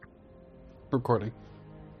recording.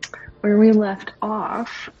 Where we left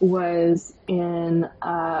off was in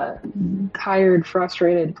a tired,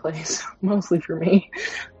 frustrated place, mostly for me,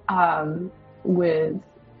 with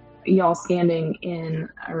y'all standing in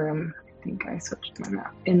a room. I think I switched my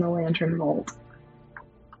map. In the Lantern Vault.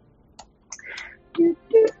 There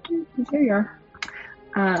you are.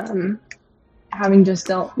 Having just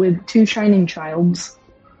dealt with two shining childs.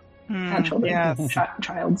 Not children, yes.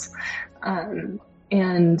 Childs. And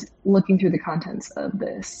looking through the contents of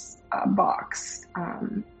this box,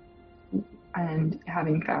 and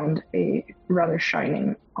having found a rather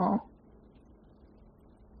shining Ankh.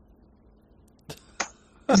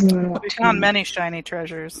 We found many shiny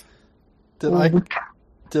treasures. Did I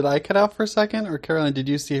cut out for a second, or Caroline? Did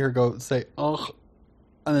you see her go say "oh"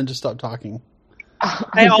 and then just stop talking?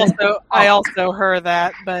 I also heard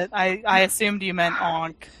that, but I assumed you meant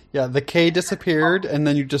Ankh. Yeah, the K disappeared, and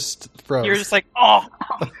then you just froze. You're just like, oh.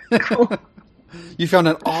 Cool. You found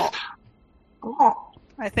an oh.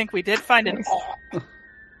 I think we did find an oh.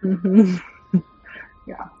 Mm-hmm.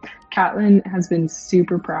 Yeah. Catelyn has been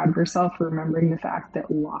super proud of herself for remembering the fact that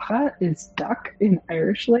Lacha is duck in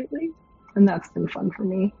Irish lately, and that's been fun for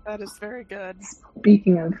me. That is very good.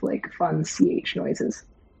 Speaking of fun CH noises.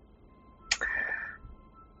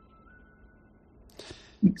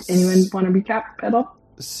 Anyone want to recap at all?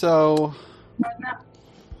 So,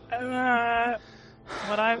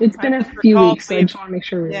 it's been a few weeks, so I just want to make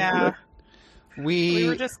sure we remember. We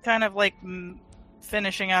were just kind of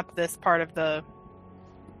finishing up this part of the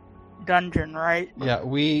dungeon, right? Yeah,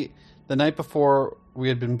 the night before we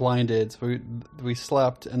had been blinded, so we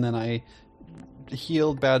slept, and then I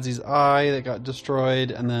healed Badzi's eye that got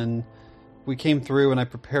destroyed, and then we came through, and I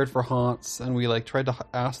prepared for haunts, and we tried to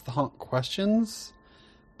ask the haunt questions,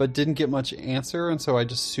 but didn't get much answer, and so I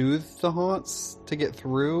just soothed the haunts to get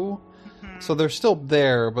through. Mm-hmm. So they're still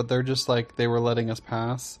there, but they're just they were letting us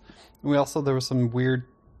pass. And there was some weird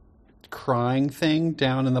crying thing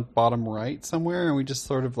down in the bottom right somewhere, and we just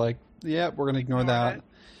sort of we're going to ignore that. Right.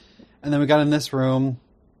 And then we got in this room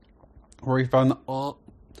where we found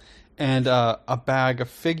and a bag of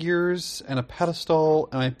figures and a pedestal,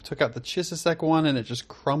 and I took out the Chisisek one, and it just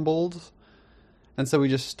crumbled. And so we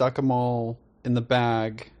just stuck them all in the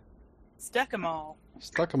bag. Stuck them all.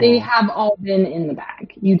 They have all been in the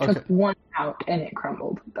bag. You took one out and it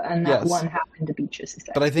crumbled, and that one happened to be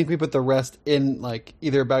Chisisek. But I think we put the rest in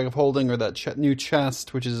either a bag of holding or that new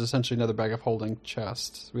chest, which is essentially another bag of holding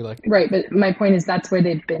chest. Right, but my point is that's where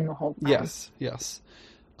they've been the whole time. Yes.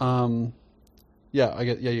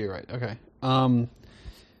 You're right. Okay.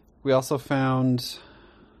 We also found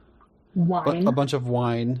wine. A bunch of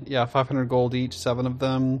wine. Yeah, 500 gold each, 7 of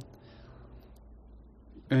them.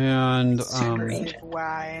 And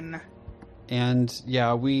wine. And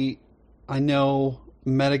yeah, I know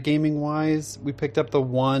metagaming wise, we picked up the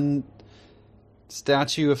one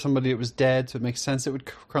statue of somebody that was dead, so it makes sense it would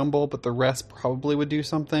crumble, but the rest probably would do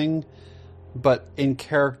something. But in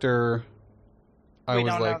character,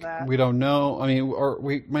 we don't know. I mean, or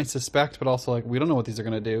we might suspect, but also we don't know what these are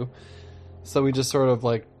going to do. So we just sort of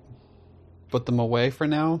put them away for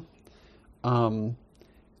now. And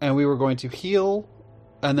we were going to heal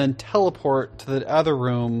and then teleport to the other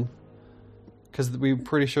room, because we're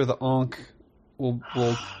pretty sure the Ankh will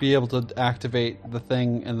be able to activate the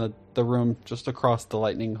thing in the room just across the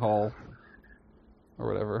lightning hall, or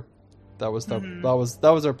whatever. That was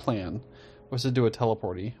our plan, was to do a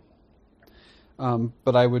teleporty.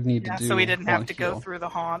 But I would need to do. So we didn't have to go through the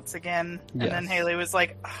haunts again. And then Haley was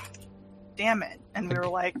like, oh, "Damn it!" And we were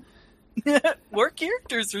like, "Our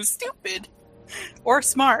characters are stupid or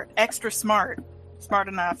smart, extra smart." Smart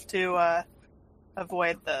enough to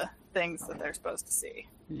avoid the things that they're supposed to see.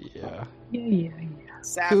 Yeah.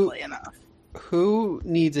 Sadly enough. Who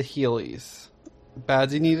needs a Heelys?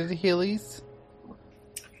 Badzi needed a Heelys?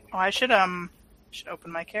 Oh, I should open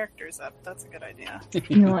my characters up. That's a good idea.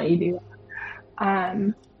 I'll let you do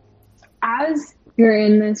that. As you're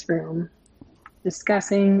in this room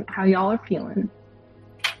discussing how y'all are feeling,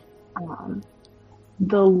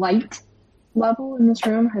 the light level in this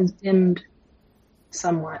room has dimmed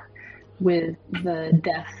somewhat with the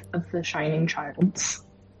death of the Shining Childs.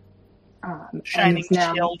 Shining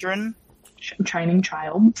Children? Shining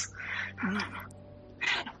Childs.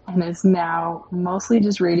 And it's now mostly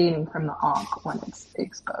just radiating from the Ankh when it's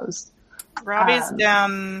exposed. Robbie's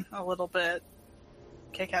down a little bit.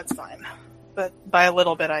 K-Cat's fine. But by a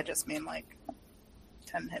little bit, I just mean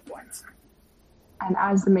 10 hit points. And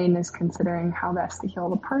as the maiden is considering how best to heal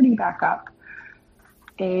the party back up,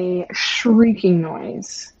 a shrieking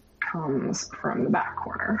noise comes from the back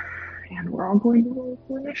corner, and we're all going to roll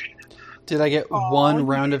for initiative. Did I get one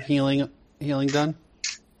round of healing healing done?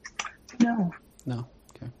 No. No.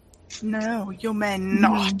 Okay. No, you may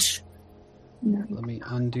not. No. Let me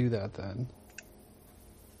undo that then.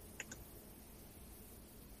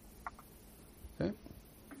 Okay.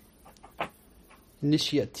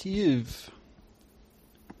 Initiative.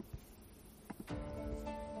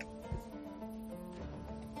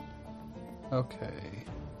 Okay.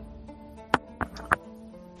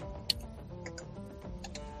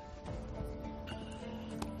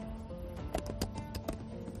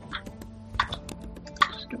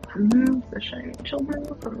 Just gonna remove the shiny children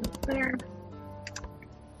from there.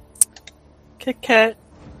 Kit Kat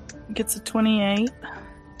gets a 28.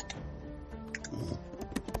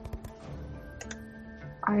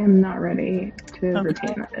 I am not ready to Okay.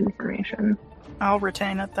 retain that information. I'll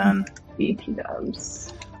retain it then. BT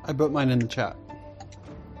dubs. I put mine in the chat.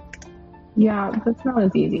 Yeah, that's not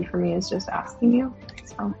as easy for me as just asking you.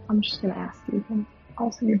 So I'm just gonna ask you again.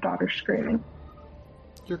 Also, your daughter's screaming.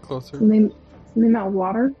 You're closer. Something about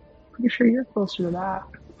water? Pretty sure you're closer to that.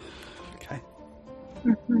 Okay.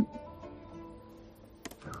 Mm-hmm.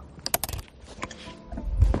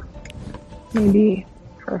 Maybe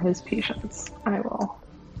for his patience, I will.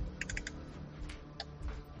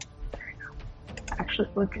 There you go. Actually,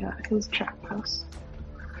 look at his chat post.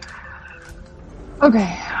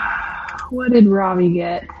 Okay. What did Ravi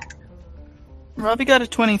get? Robbie got a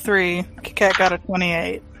 23. Kit Kat got a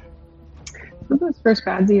 28. Who goes first,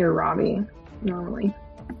 Badzi or Ravi? Normally.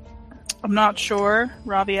 I'm not sure.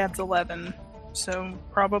 Robbie adds 11. So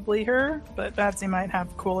probably her, but Badzi might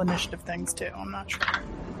have cool initiative things too. I'm not sure.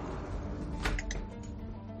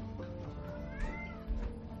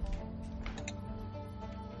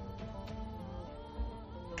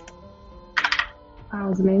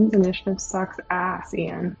 Wow, Zane's initiative sucks ass,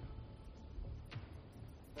 Ian.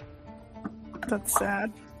 That's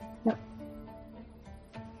sad. Yep.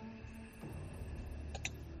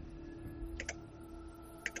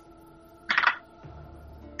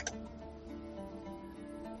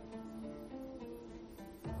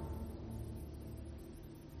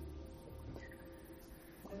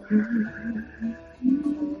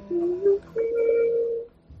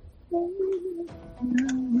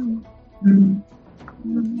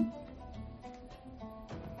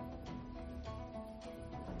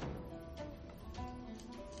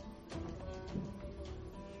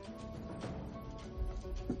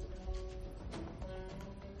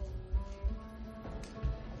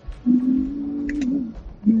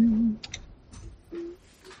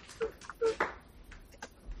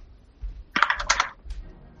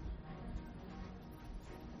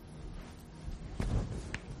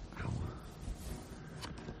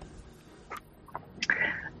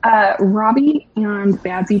 Robbie and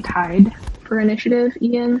Badzi tied for initiative,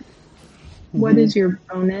 Ian. What is your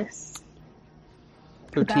bonus?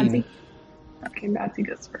 for 13. Badzi? Okay, Badzi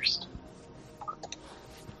goes first.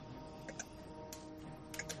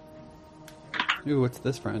 Ooh, what's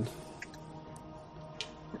this friend?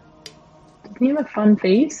 Doesn't he have a fun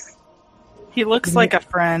face? He looks like a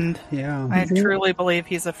friend. Yeah. I truly believe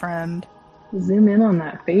he's a friend. Zoom in on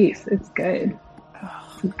that face. It's good.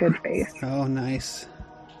 It's a good face. Oh, nice.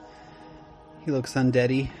 He looks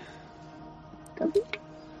undeady. Does he?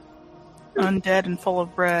 Undead and full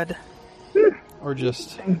of bread. Or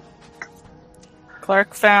just...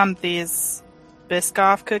 Clark found these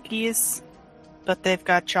Biscoff cookies, but they've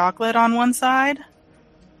got chocolate on one side.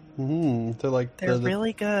 They're like... They're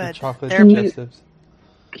really good. The chocolate They're digestives.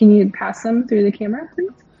 Can you pass them through the camera,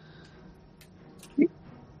 please?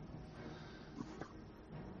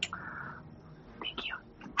 Thank you.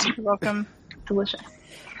 You're welcome. Delicious.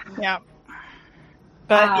 Yeah.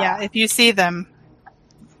 But yeah, if you see them,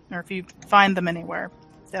 or if you find them anywhere,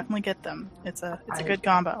 definitely get them. It's a good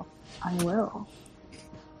combo. I will.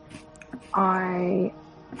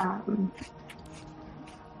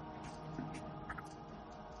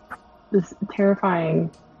 This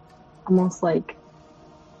terrifying, almost like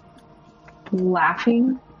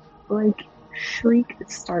laughing, like shriek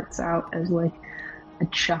that starts out as like a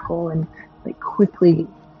chuckle and like quickly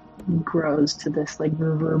grows to this like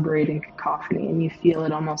reverberating cacophony, and you feel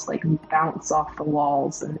it almost like bounce off the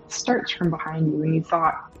walls, and it starts from behind you, and you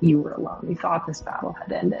thought you were alone. You thought this battle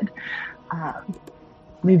had ended.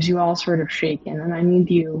 Leaves you all sort of shaken, and I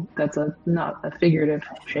need you, that's not a figurative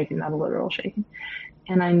shaking, not a literal shaking,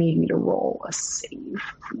 and I need you to roll a save,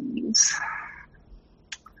 please.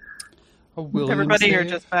 A William Everybody save? or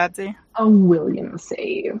just Badzi? A William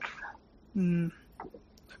save.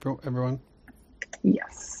 Everyone?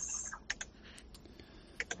 Yes.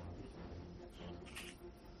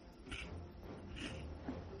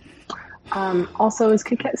 Also, is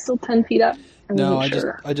Kit Kat still 10 feet up? No, wasn't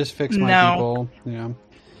sure. I just fixed my No. people. Yeah.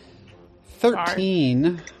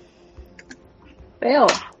 13. Fail.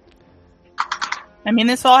 I mean,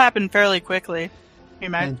 this all happened fairly quickly. You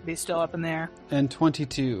might be still up in the air. And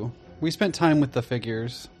 22. We spent time with the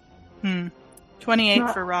figures. 28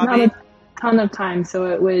 for Robbie. Not a ton of time, so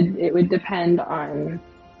it would depend on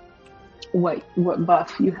what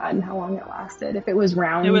buff you had and how long it lasted. If it was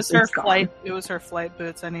rounds, It was her it's gone. flight. It was her flight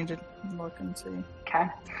boots. I need to look and see. Okay.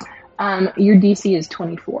 Your DC is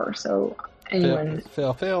 24, so anyone.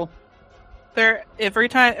 Fail. They're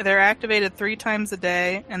activated 3 times a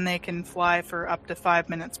day, and they can fly for up to 5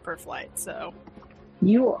 minutes per flight. So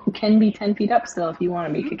You can be 10 feet up still if you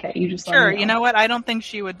want to be, KK. You just let sure. me You know what? I don't think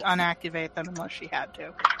she would unactivate them unless she had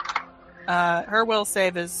to. Her will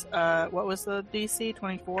save is what was the DC?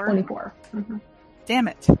 24. 24. Mm-hmm. Damn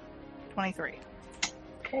it. 23.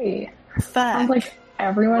 Okay. Fuck. Sounds like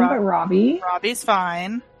everyone but Robbie Robbie's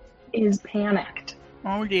fine. is panicked.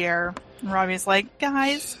 Oh dear. Robbie's like,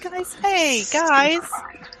 guys, hey, guys.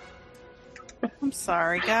 I'm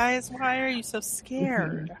sorry, guys. Why are you so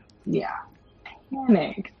scared? Yeah.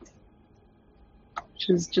 Panicked. Which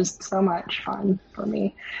is just so much fun for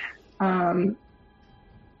me.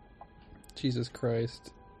 Jesus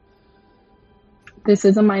Christ. This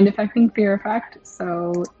is a mind-affecting fear effect,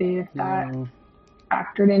 so if that No.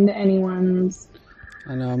 factored into anyone's...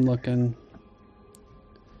 I know, I'm looking.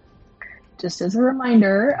 Just as a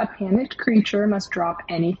reminder, a panicked creature must drop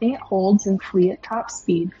anything it holds and flee at top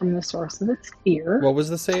speed from the source of its fear. What was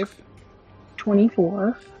the save?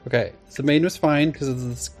 24. Okay, so Maiden was fine because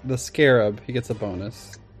of the scarab. He gets a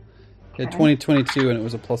bonus. He had Okay. 22 and it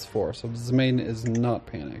was a +4, so Maiden is not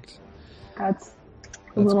panicked. That's a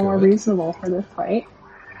That's little more good. reasonable for this fight.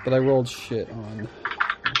 But I rolled shit on.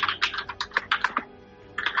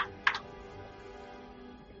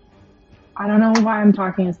 I don't know why I'm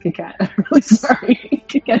talking as Kiket. I'm really sorry.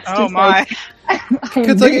 Kiket's Oh just my. like, I'm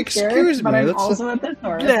Kiket's like, very scared, "Excuse but me, I'm that's also at the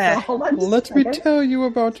source. Bleh. So let's Let me tell you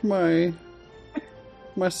about my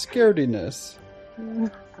scarediness.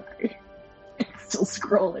 Sorry. It's still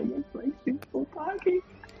scrolling. It's like she's still talking.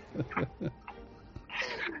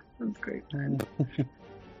 That's great.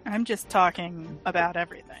 I'm just talking about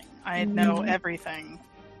everything. I know everything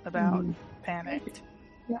about panicked.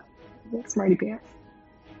 Yeah, smarty pants.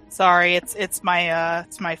 Sorry, it's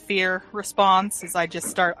my fear response as I just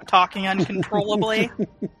start talking uncontrollably.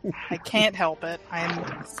 I can't help it.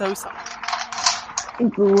 I'm so sorry.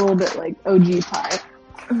 It's a little bit like OG pie.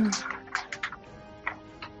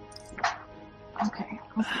 Okay.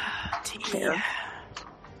 Tea.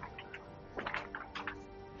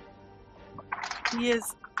 He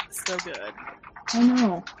is so good. I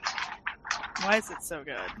know. Why is it so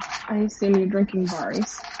good? I assume you're drinking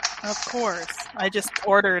bars. Of course. I just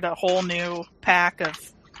ordered a whole new pack of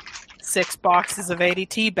 6 boxes of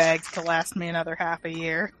ADT bags to last me another half a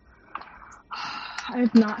year.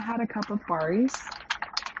 I've not had a cup of Barry's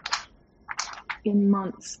in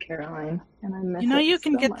months, Caroline, and I miss it. You know you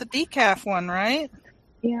can so get much. the decaf one, right?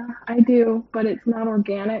 Yeah, I do, but it's not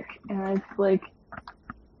organic, and I've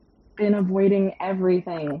been avoiding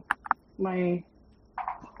everything. My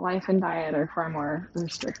life and diet are far more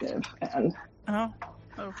restrictive and Oh,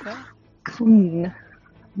 okay. clean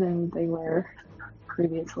than they were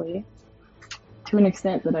previously, to an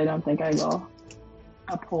extent that I don't think I will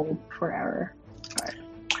uphold forever. But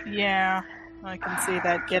Yeah, I can see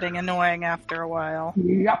that getting annoying after a while.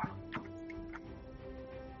 yep.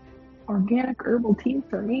 Organic herbal tea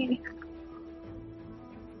for me.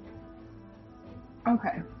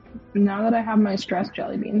 Okay. Now that I have my stress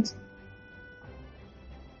jelly beans,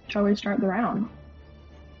 shall we start the round?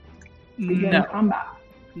 Begin No. combat.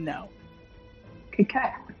 No.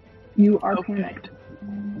 Okay. You are Okay. panicked.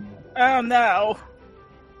 Oh no.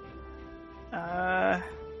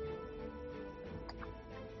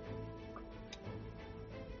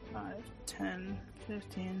 5, 10,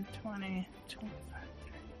 15, 20, 25,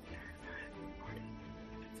 30, 40,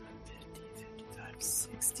 50, 55,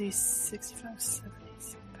 60, 65, 70,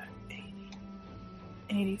 75, 80,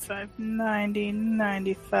 85, 90,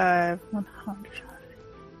 95, 100.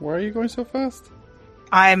 Why are you going so fast?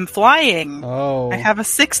 I'm flying. Oh. I have a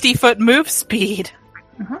 60-foot move speed.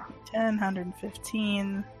 Uh-huh. 10,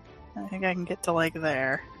 115. I think I can get to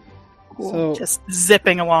there. So, Just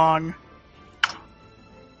zipping along.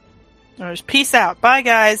 Just peace out. Bye,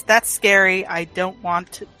 guys. That's scary. I don't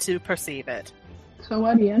want to perceive it. So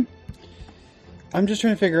what, Ian? I'm just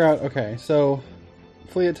trying to figure out. Okay, so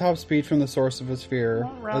flee at top speed from the source of his fear,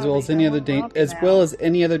 Oh, as well as Robbie, any I other want Robbie now. well as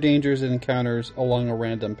any other dangers it encounters along a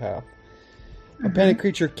random path. A panic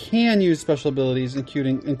creature can use special abilities,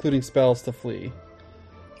 including spells, to flee.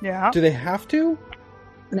 Yeah. Do they have to?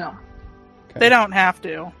 No. Okay. They don't have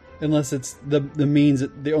to. Unless it's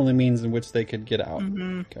the only means in which they could get out.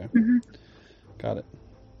 Mm-hmm. Okay. Mm-hmm. Got it.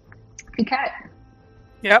 Okay.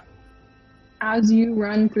 Yep. As you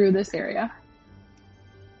run through this area,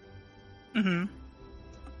 Mm-hmm.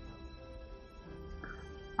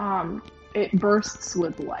 It bursts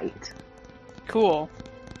with light. Cool.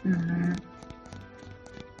 Mm-hmm.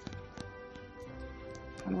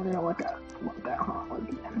 And we're gonna look at what that haunt was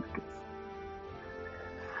again.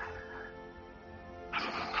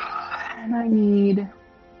 And I need...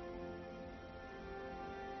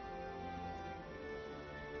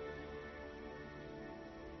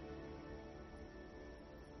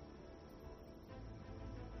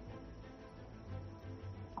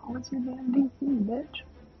 What's your damn DC, bitch?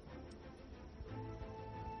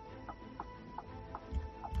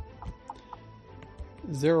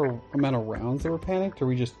 Is there a amount of rounds that were panicked, or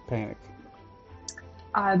we just panicked?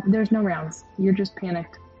 There's no rounds. You're just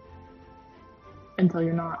panicked until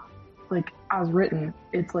you're not. Like, as written,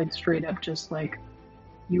 it's like straight up just like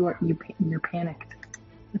you're panicked.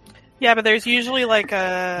 Yeah, but there's usually like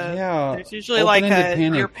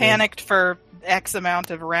you're panicked for X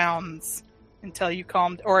amount of rounds until you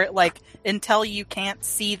calm, or like until you can't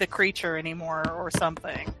see the creature anymore or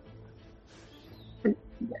something.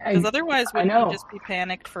 Because otherwise, wouldn't you just be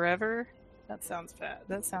panicked forever? That sounds bad.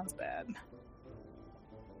 That sounds bad.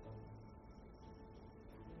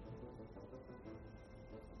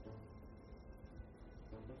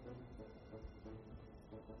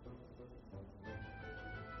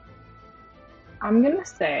 I'm gonna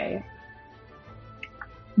say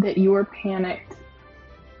that you are panicked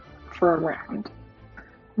for a round.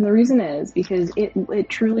 And the reason is because it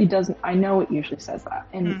truly doesn't. I know it usually says that,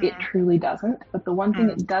 and it truly doesn't. But the one thing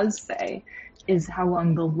it does say is how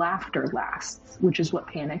long the laughter lasts, which is what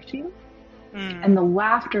panicked you. And the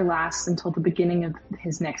laughter lasts until the beginning of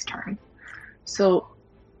his next turn. So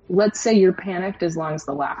let's say you're panicked as long as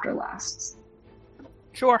the laughter lasts.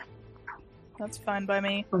 Sure. That's fine by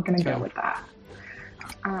me. We're going to go with that.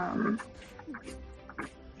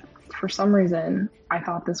 For some reason, I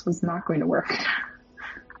thought this was not going to work.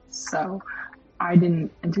 So I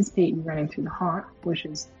didn't anticipate you running through the haunt, which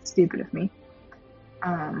is stupid of me.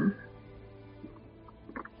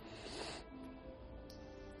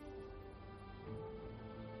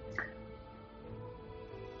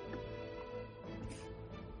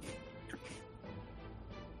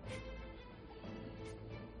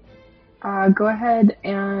 Go ahead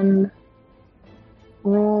and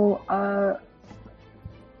roll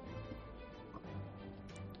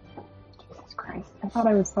Jesus Christ. I thought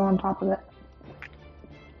I was still on top of it.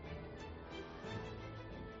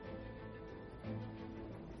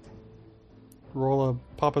 Roll a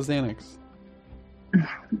Papa Xanax.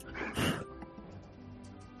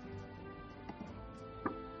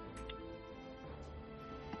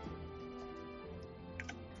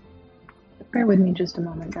 Bear with me just a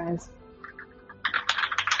moment, guys.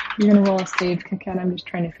 You're going to roll a save, Coquette. I'm just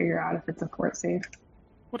trying to figure out if it's a fort save.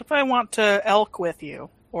 What if I want to elk with you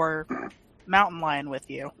or mountain lion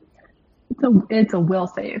with you? It's a will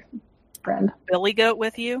save, friend. Billy goat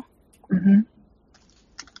with you? Mm-hmm.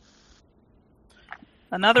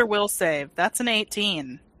 Another will save. That's an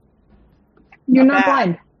 18. You're not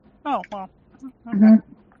blind. Oh, well. Mm-hmm.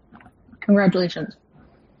 Congratulations.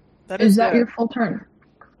 Is that good. your full turn?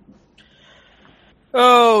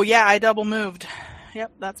 Oh, yeah, I double moved.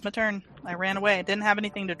 Yep, that's my turn. I ran away. I didn't have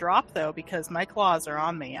anything to drop, though, because my claws are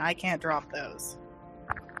on me. I can't drop those.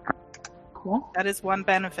 Cool. That is one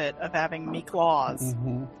benefit of having me claws.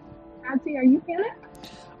 Mm-hmm. Badzi, are you panicked?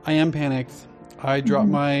 I am panicked. I drop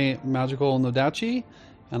my magical Nodachi,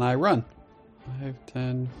 and I run. 5,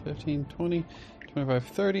 10, 15, 20, 25,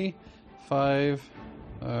 30, 5...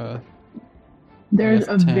 There's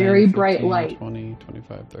a 10, very 15, bright light 20,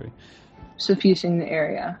 25, 30. suffusing the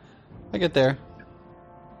area. I get there.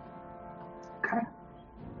 Okay.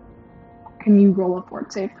 Can you roll a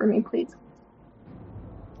fort save for me, please?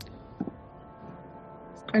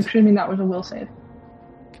 Excuse me, that was a will save.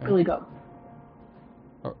 Okay. Really go.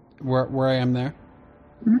 Where I am there?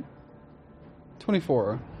 Mm-hmm.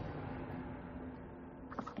 24.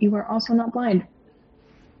 You are also not blind.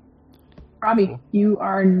 Robbie, you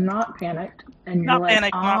are not panicked. And you're Not like,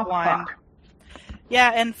 panicked, not blind. fuck.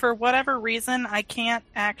 Yeah, and for whatever reason, I can't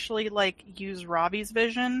actually, use Robbie's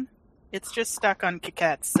vision. It's just stuck on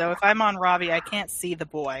Coquette's. So if I'm on Robbie, I can't see the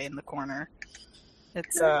boy in the corner.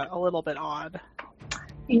 It's a little bit odd.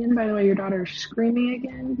 Ian, by the way, your daughter's screaming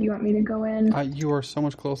again. Do you want me to go in? You are so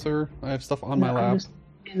much closer. I have stuff on my lap. I'm just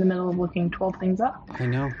in the middle of looking 12 things up. I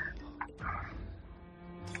know.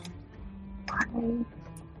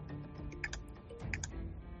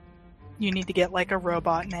 You need to get like a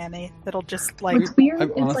robot nanny that'll just like What's weird I've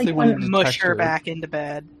is honestly like wanted when, to mush text her back into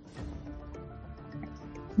bed.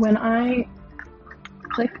 when I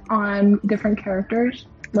click on different characters,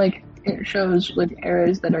 like it shows like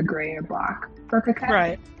areas that are gray or black for Coquette.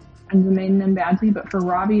 Right. And the maiden and Badzi, but for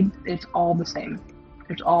Robbie, it's all the same.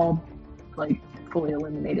 It's all like fully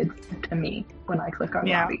illuminated to me when I click on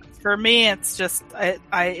Yeah. Robbie. For me, it's just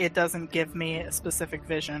it doesn't give me a specific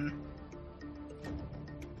vision.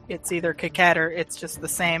 It's either Coquette or it's just the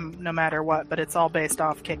same no matter what, but it's all based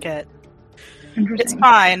off Coquette. Interesting. It's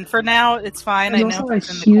fine. For now, it's fine. There's I know also a it's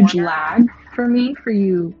in the huge corner. lag for me, for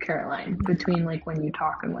you, Caroline, between like when you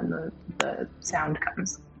talk and when the sound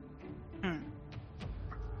comes.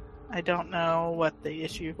 I don't know what the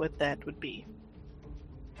issue with that would be.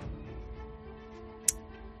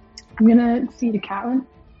 I'm gonna see to Catelyn,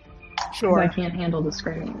 because Sure. I can't handle the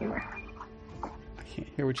screaming anymore. I can't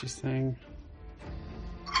hear what she's saying.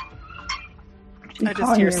 She's I just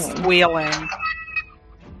calling hear your name. squealing.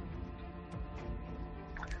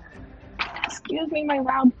 Excuse me, my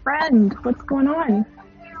loud friend. What's going on?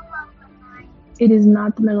 It is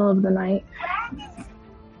not the middle of the night.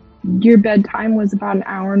 Your bedtime was about an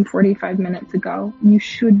hour and 45 minutes ago. You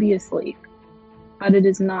should be asleep. But it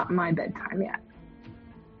is not my bedtime yet.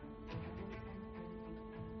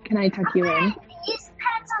 Can I tuck you in? These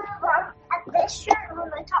pants on the bottom and this shirt on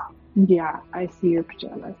the top. Yeah, I see your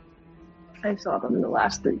pajamas. I saw them the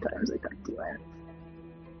last 3 times I tucked you in.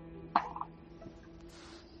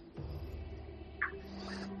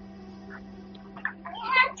 My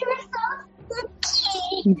hands are so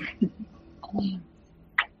sticky.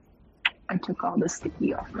 I took all the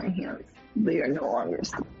sticky off my hands. They are no longer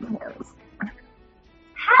sticky hands.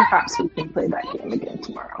 Perhaps we can play that game again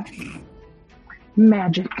tomorrow.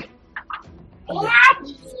 Magic.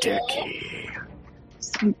 Jackie.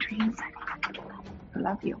 Sweet dreams. I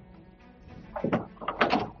love you.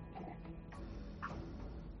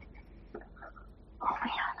 Oh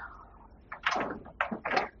man.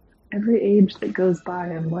 Every age that goes by,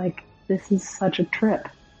 I'm like, this is such a trip.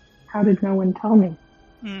 How did no one tell me?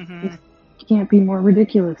 Mm-hmm. It can't be more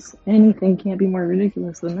ridiculous. Anything can't be more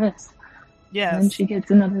ridiculous than this. Yes. And then she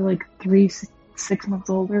gets another like 6 months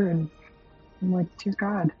older, and I'm like, dear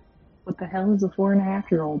God, what the hell is a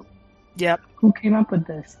 4.5-year-old? Yep. Who came up with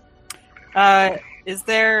this? Is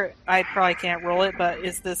there... I probably can't roll it, but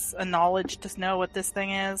is this a knowledge to know what this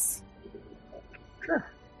thing is? Sure.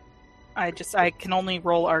 I can only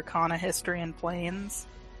roll Arcana, History, and Planes.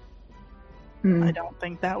 I don't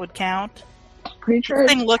think that would count. Pretty sure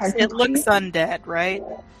This it thing looks undead, right?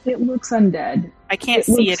 It looks undead. I can't It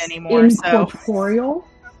see looks it anymore, so... incorporeal.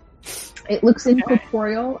 It looks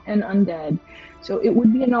incorporeal and undead. So it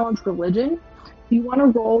would be a knowledge religion. If you want to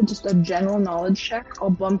roll just a general knowledge check, I'll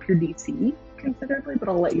bump your DC considerably, but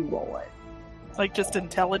I'll let you roll it. Like just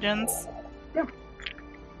intelligence? Yeah.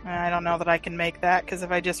 I don't know that I can make that, because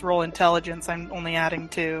if I just roll intelligence, I'm only adding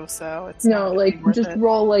 2, so it's No, not gonna like, be worth just it.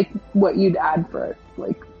 roll, like, what you'd add for it.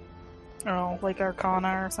 Like, Oh, like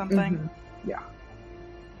Arcana or something? mhm. Yeah.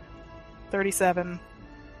 37.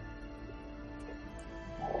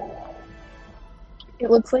 It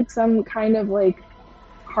looks like some kind of, like,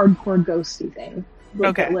 hardcore ghosty thing.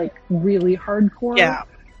 Like, Okay. Like, really hardcore. Yeah,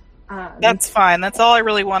 Um, that's fine. That's all I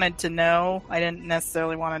really wanted to know. I didn't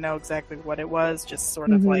necessarily want to know exactly what it was, just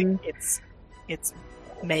sort of like its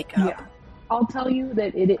makeup. Yeah. I'll tell you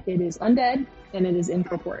that it is undead and it is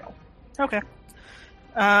incorporeal. Okay.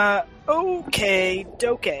 Okay,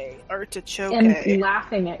 doke, artichoke. And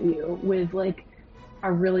laughing at you with, like,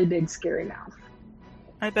 a really big scary mouth.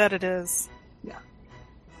 I bet it is. Yeah.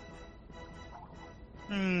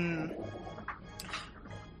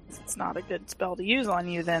 It's not a good spell to use on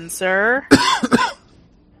you then, sir.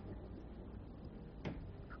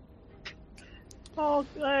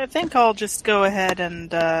 I think I'll just go ahead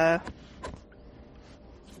and,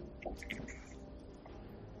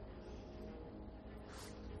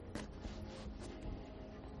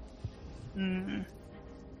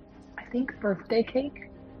 I think birthday cake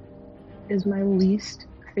is my least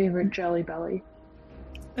favorite Jelly Belly.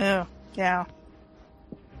 Oh, yeah.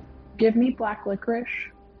 Give me black licorice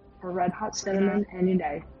or red hot cinnamon any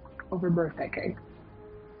day over birthday cake.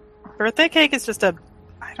 Birthday cake is just a,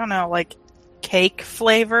 I don't know, like, cake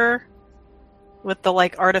flavor with the,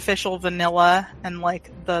 like, artificial vanilla and, like,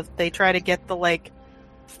 they try to get the, like,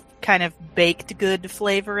 kind of baked good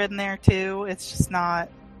flavor in there, too. It's just not,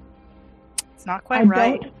 it's not quite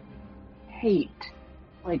right. I don't hate,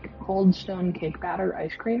 like, Cold Stone cake batter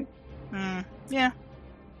ice cream, Yeah.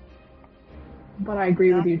 but I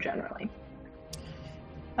agree with you generally.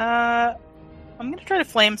 I'm going to try to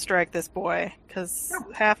flame strike this boy, because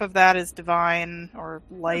half of that is divine or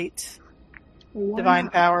light, divine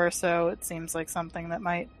power, so it seems like something that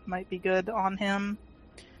might be good on him.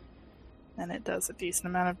 And it does a decent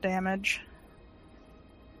amount of damage.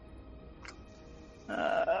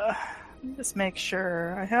 Let me just make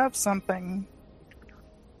sure I have something.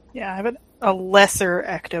 Yeah, I have a lesser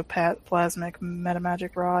ectoplasmic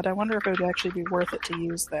metamagic rod. I wonder if it would actually be worth it to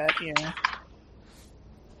use that here.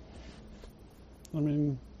 I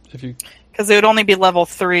mean, if you... Because it would only be level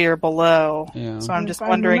 3 or below. Yeah. So I'm If just I'm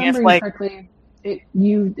wondering if, remembering like... correctly,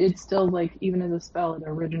 it's still, like, even as a spell, it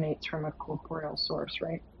originates from a corporeal source,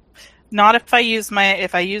 right? Not if I use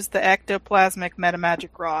the ectoplasmic metamagic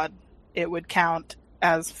rod, it would count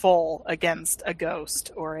as full against a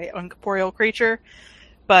ghost or a uncorporeal creature.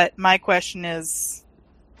 But my question is,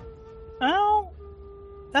 oh,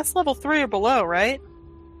 that's level 3 or below, right?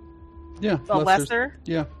 Yeah. The lesser?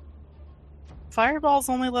 Yeah. Fireball's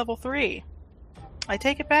only level 3. I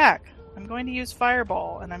take it back. I'm going to use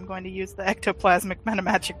Fireball, and I'm going to use the ectoplasmic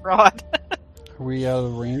metamagic rod. Are we out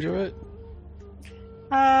of range of it?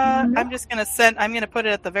 I'm just gonna I'm gonna put it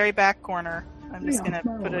at the very back corner. I'm just gonna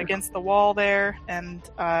put it against the wall there, and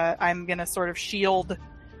I'm gonna sort of shield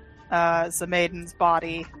Zamaiden's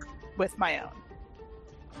body with my own.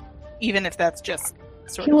 Even if that's just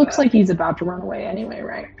sort He of... looks like he's about to run away anyway,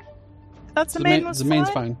 right? That's Zamaiden's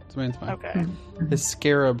fine. Zamain's fine. Okay. His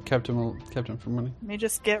scarab kept him from running. Let me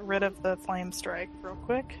just get rid of the flame strike real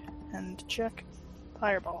quick and check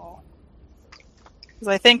Fireball. Because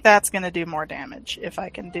I think that's going to do more damage if I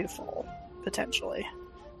can do full, potentially.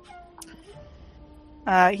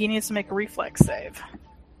 He needs to make a reflex save.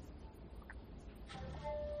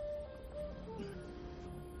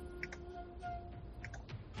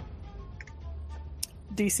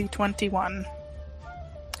 DC 21.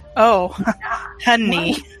 Oh,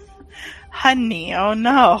 honey. Honey, oh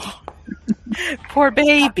no. Poor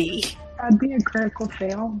baby. That'd be a critical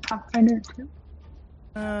fail. Pathfinder 2.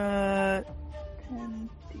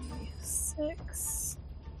 10d6.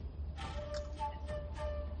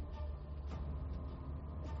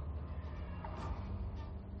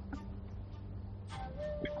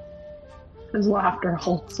 His laughter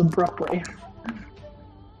halts abruptly. It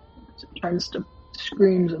turns to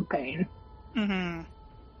screams of pain. Mm-hmm.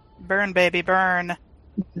 Burn, baby, burn.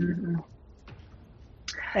 Mm-hmm.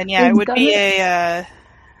 And yeah, it would be I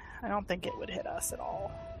don't think it would hit us at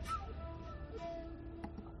all.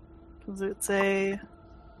 Because it's a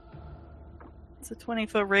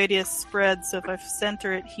 20-foot radius spread, so if I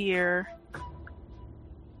center it here...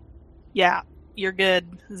 Yeah, you're good,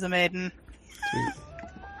 Zamaiden.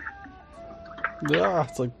 Yeah,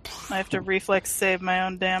 it's like... I have to reflex save my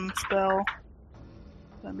own damn spell.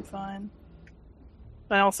 I'm fine.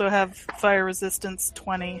 I also have fire resistance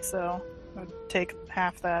 20, so I would take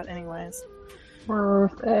half that anyways.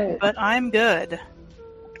 Worth it. But I'm good.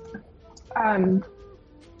 I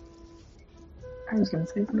was gonna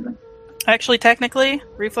say something. Actually, technically,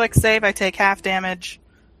 reflex save, I take half damage,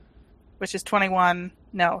 which is 21.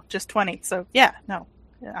 No, just 20. So, yeah, no.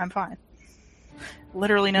 I'm fine.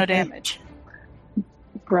 Literally no damage.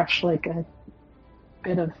 Brush like a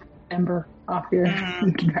bit of ember off your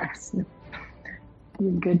dress.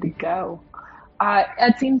 You're good to go.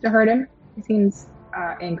 It seems to hurt him. He seems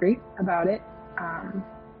angry about it.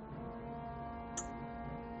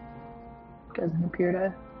 Doesn't appear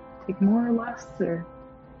to take more or less. Or...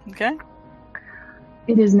 Okay.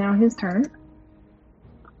 It is now his turn.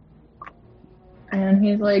 And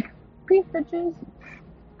he's like, peace, bitches.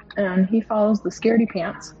 And he follows the scaredy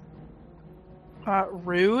pants.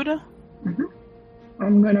 Rude. Mm-hmm.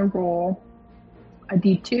 I'm going to roll a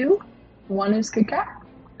d2. 1 is Good Cat,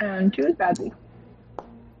 and 2 is Badzi.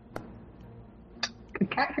 Good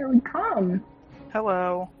Cat, here we come.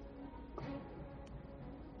 Hello.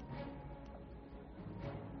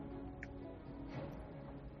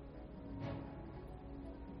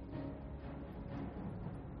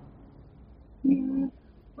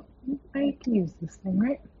 I can use this thing,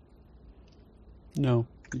 right? No,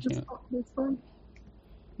 you can't. This one?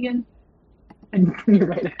 Again? And you're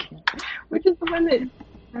right, I can't. Which is the one that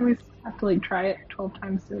I always have to like try it 12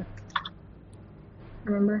 times to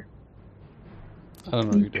remember. I don't know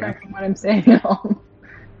what you're doing. Tracking what I'm saying at all.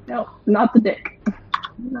 No, not the dick.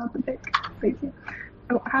 Not the dick. Thank you.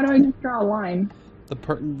 Oh, how do I just draw a line?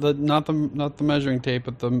 Not the measuring tape,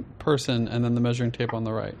 but the person, and then the measuring tape on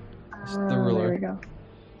the right. The ruler. There we go.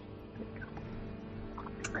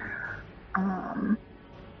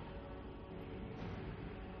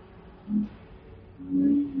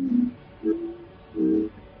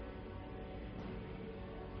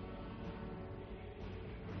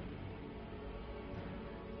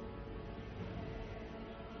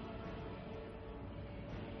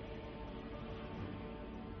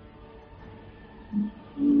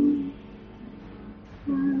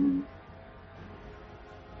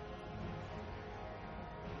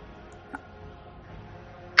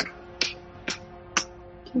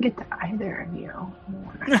 Can't get to either of you.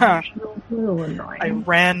 It's a little annoying. I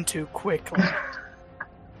ran too quickly.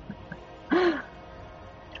 Yeah,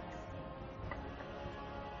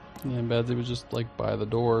 Badzi was just like by the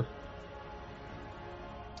door.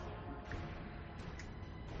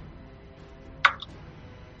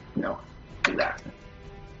 No, do that.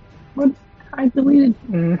 What? I deleted.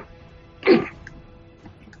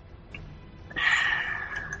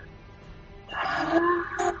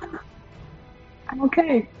 I'm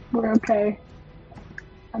okay. We're okay.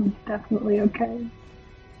 I'm definitely okay.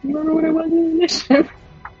 Remember what I was in the initiative?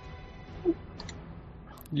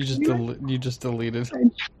 You just deleted. I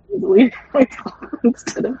deleted myself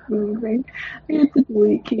instead of moving. I had to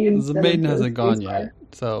delete key instead The maiden of hasn't just gone spacebar. yet,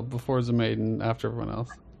 so before the maiden, after everyone else.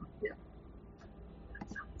 Yeah. That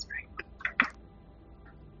sounds right.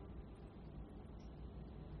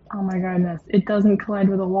 Oh my goodness. It doesn't collide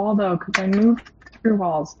with a wall though, because I moved through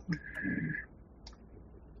walls.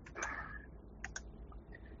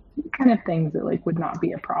 Kind of things that like would not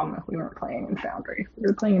be a problem if we weren't playing in Foundry. If we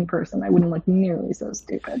were playing in person, I wouldn't look nearly so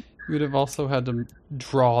stupid. You would have also had to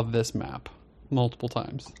draw this map multiple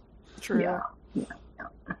times. True. Yeah.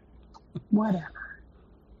 Whatever.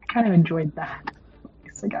 I kind of enjoyed that.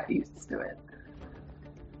 Because I got used to it.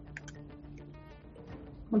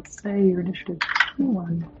 Let's say your initiative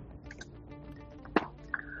 1.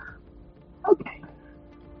 Okay.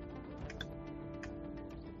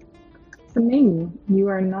 So maybe you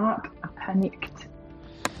are not panicked.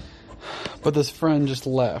 But this friend just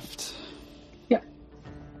left. Yep.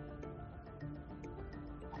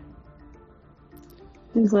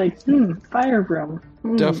 He's like, fire room.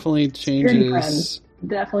 Definitely Scaredy changes friends.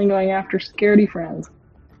 Definitely going after scaredy friends.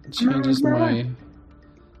 my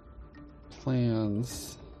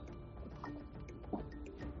plans.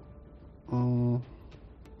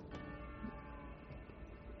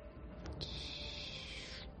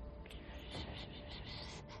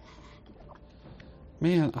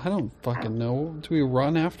 Man, I don't fucking know. Do we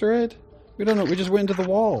run after it? We don't know. We just went into the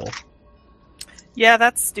wall. Yeah,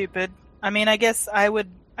 that's stupid. I mean, I guess I would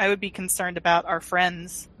be concerned about our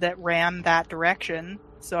friends that ran that direction,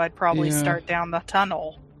 so I'd probably start down the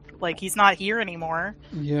tunnel. Like, he's not here anymore.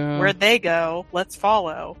 Yeah. Where'd they go? Let's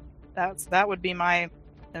follow. That would be my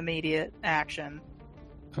immediate action.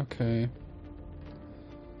 Okay.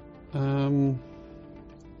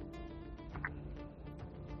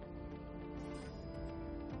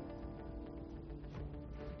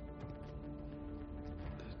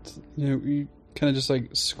 You kind of just like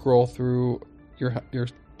scroll through your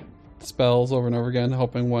spells over and over again,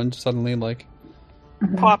 hoping one suddenly like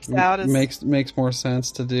Pops out as makes more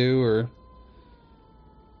sense to do, or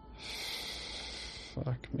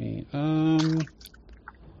fuck me.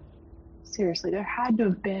 Seriously, there had to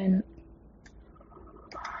have been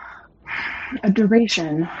a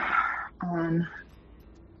duration on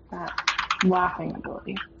that laughing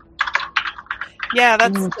ability. Yeah,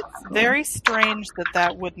 it's very strange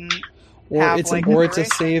that wouldn't or have, it's like, or a it's a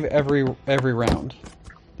duration. save every round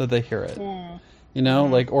that they hear it. You know,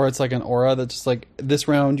 like, or it's like an aura that's just like, this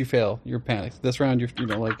round you fail, you're panicked. This round you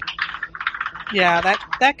know, like. Yeah,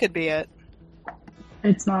 that could be it.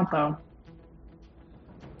 It's not though.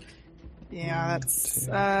 Yeah, that's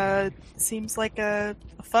seems like a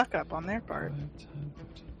fuck up on their part.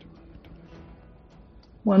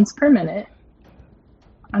 Once per minute,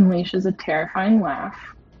 unleashes a terrifying laugh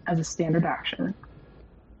as a standard action.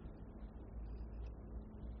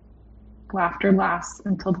 Laughter lasts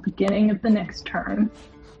until the beginning of the next turn.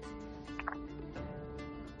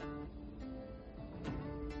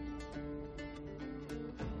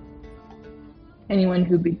 Anyone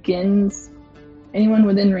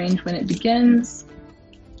within range when it begins,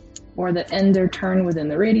 or that end their turn within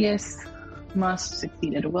the radius, must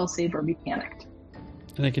succeed at a will save or be panicked.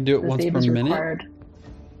 And they can do it once per minute? Required.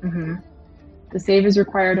 Mm-hmm. The save is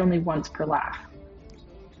required only once per laugh.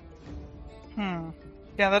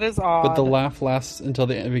 Yeah, that is odd. But the laugh lasts until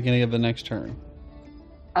the beginning of the next turn.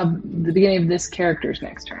 Of the beginning of this character's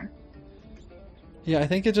next turn. Yeah, I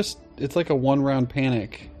think it's like a 1 round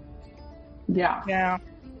panic. Yeah. Yeah.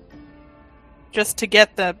 Just to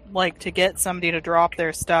get somebody to drop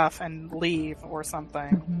their stuff and leave or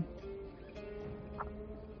something.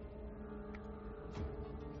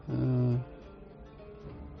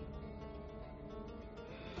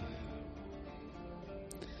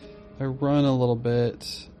 I run a little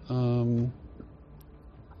bit.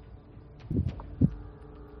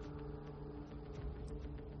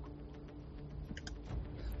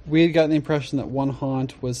 We had gotten the impression that one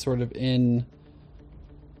haunt was sort of in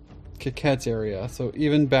Coquette's area, so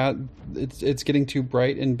even it's getting too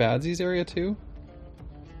bright in Badzi's area too.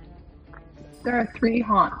 There are 3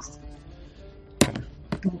 haunts. Okay.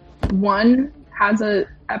 One has a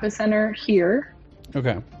epicenter here.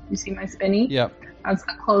 Okay. You see my spinny? Yep. That's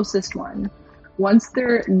the closest one. Once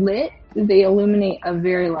they're lit, they illuminate a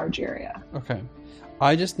very large area. Okay.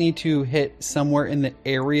 I just need to hit somewhere in the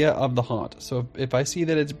area of the haunt. So if I see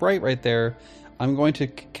that it's bright right there, I'm going to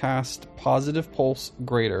cast Positive Pulse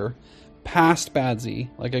Greater past Badzi,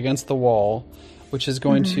 like against the wall, which is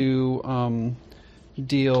going to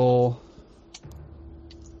deal...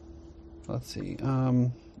 Let's see.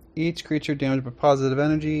 Each creature damaged by positive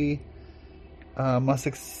energy must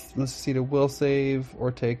succeed a will save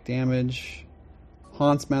or take damage.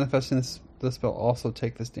 Haunts manifesting this spell also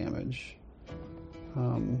take this damage.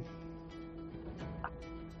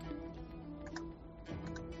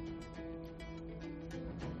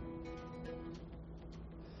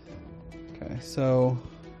 Okay, so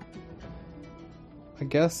I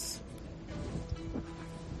guess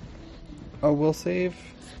a will save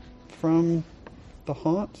from the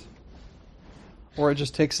haunt, or it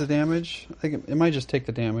just takes the damage. I think it might just take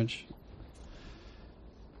the damage.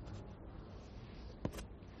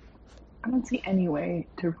 I don't see any way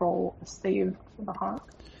to roll a save for the haunt.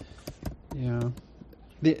 Yeah,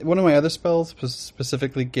 one of my other spells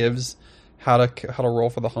specifically gives how to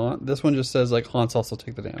roll for the haunt. This one just says like haunts also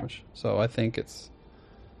take the damage. So I think it's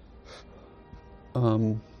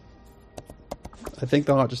I think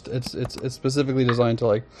the haunt just it's specifically designed to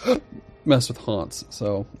like mess with haunts.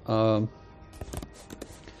 So the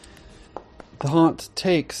haunt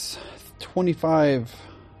takes 25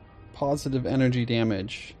 positive energy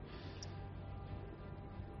damage.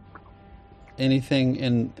 Anything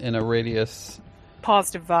in a radius.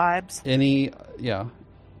 Positive vibes. Any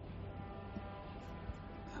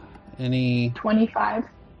 25?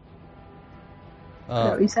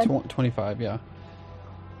 What you said? 25, yeah.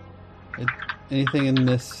 Anything in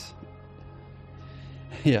this...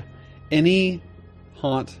 Yeah. Any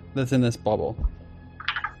haunt that's in this bubble.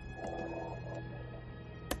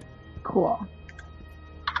 Cool.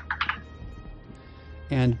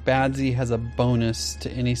 And Badzi has a bonus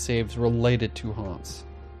to any saves related to haunts.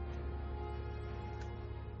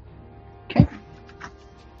 Okay.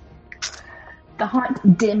 The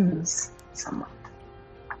haunt dims somewhat.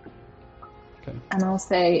 Okay. And I'll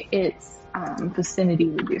say its vicinity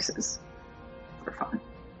reduces for fun.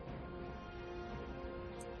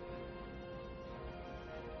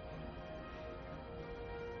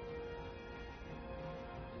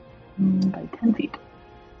 By 10 feet.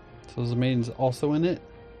 So the maiden's also in it?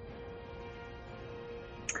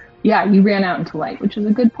 Yeah, you ran out into light, which is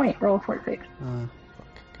a good point. Roll a fort save.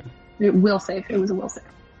 Okay. It will save. It was a will save.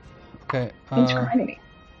 Okay. Thanks for reminding me.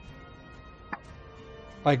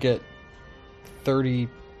 I get 30.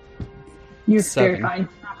 You're very fine.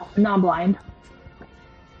 Non-blind.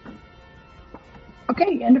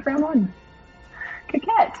 Okay, end of round 1.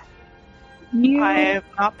 Coquette, you I have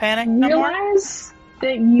not panicked no more. realize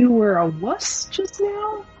that you were a wuss just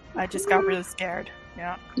now? I just got really scared.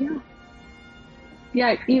 Yeah.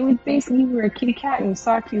 Yeah, it was basically you were a kitty cat and you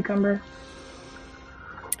saw a cucumber.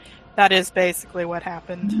 That is basically what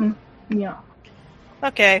happened. Mm-hmm. Yeah.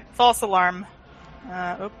 Okay, false alarm.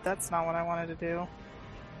 That's not what I wanted to do.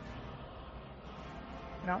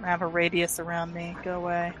 I don't have a radius around me. Go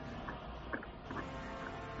away.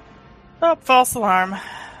 Oh, false alarm.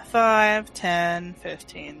 5, 10,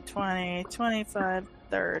 15, 20, 25,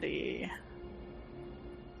 30,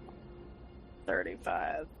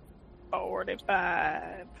 35,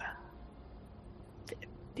 45,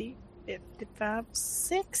 50, 55,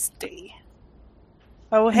 60.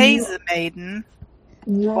 Oh, hey, the maiden.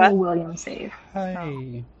 Roll What? William save.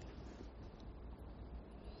 Hi.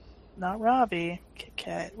 Not Robbie.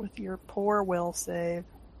 Kit with your poor will save.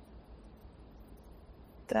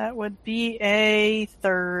 That would be a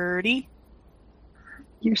 30.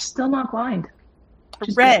 You're still not blind.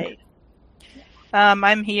 Hooray!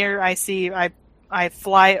 I'm here. I see. I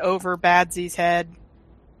fly over Badzi's head.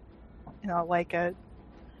 You know, like a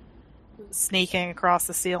sneaking across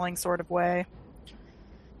the ceiling sort of way.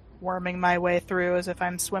 Worming my way through as if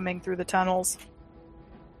I'm swimming through the tunnels.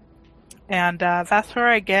 And that's where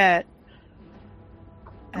I get.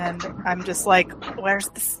 And I'm just like, where's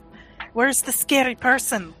the scary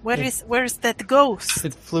person? Where's that ghost?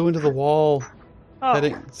 It flew into the wall,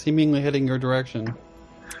 Oh, seemingly heading your direction.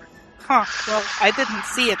 huh. Well, I didn't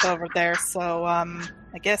see it over there, so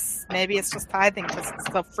I guess maybe it's just hiding because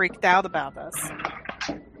it's so freaked out about us.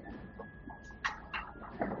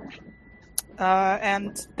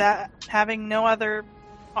 And that having no other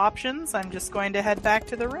options, I'm just going to head back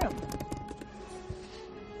to the room.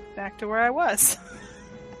 Back to where I was.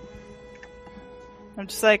 I'm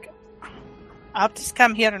just like, I'll just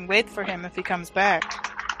come here and wait for him if he comes back.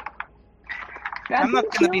 I'm not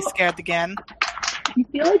going to be scared again. You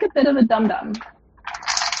feel like a bit of a dum-dum.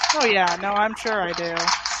 Oh yeah, no, I'm sure I do.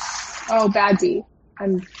 Oh, Badzi.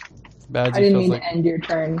 Badzi I didn't feels mean like to end your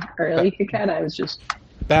turn early, Kit. I was just...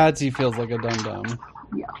 Badzi feels like a dum-dum.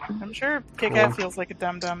 Yeah. I'm sure Kit feels like a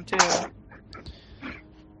dum-dum too.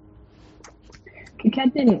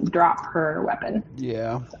 Kit didn't drop her weapon.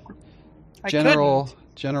 Yeah. I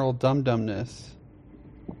General dum-dumness.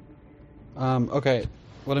 Okay.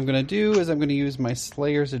 What I'm going to do is I'm going to use my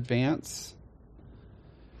Slayer's Advance,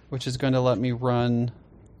 which is going to let me run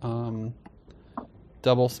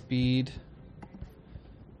double speed,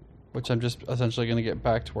 which I'm just essentially going to get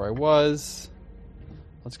back to where I was.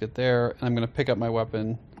 Let's get there. And I'm going to pick up my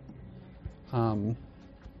weapon. I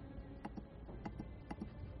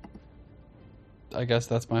guess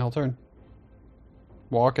that's my whole turn.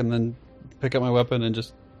 Walk and then pick up my weapon and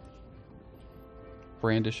just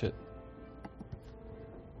brandish it.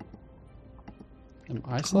 Am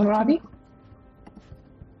I selected? Robbie?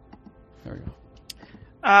 There we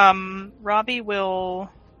go. Robbie will...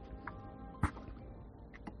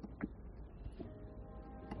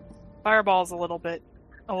 Fireball's a little bit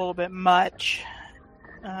much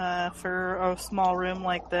for a small room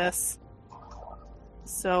like this.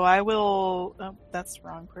 So I will... Oh, that's the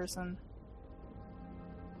wrong person.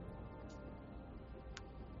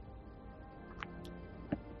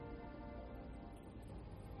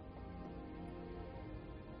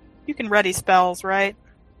 You can ready spells, right?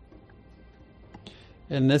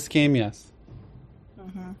 In this game, yes.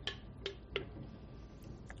 Mm-hmm.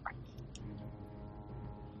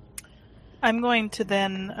 I'm going to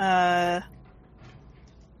then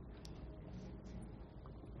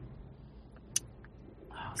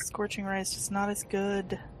Scorching Ray is just not as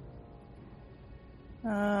good.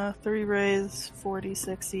 3 rays,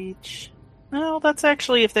 46 each. No, that's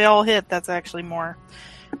actually, if they all hit, that's actually more.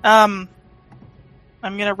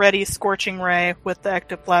 I'm gonna ready Scorching Ray with the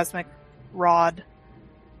ectoplasmic rod,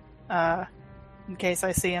 in case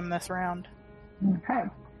I see him this round. Okay.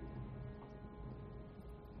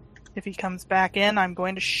 If he comes back in, I'm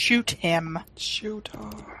going to shoot him. Shoot her.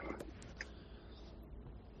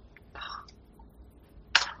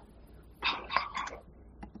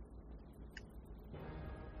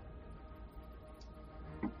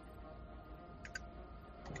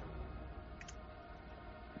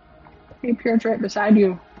 He appears right beside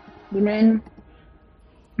you. Zoom in.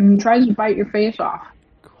 And he tries to bite your face off.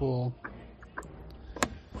 Cool.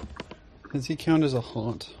 Does he count as a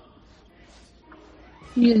haunt?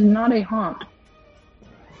 He is not a haunt.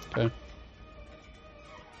 Okay.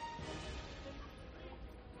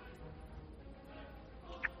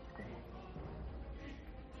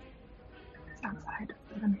 It's outside.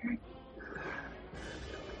 I'm hearing.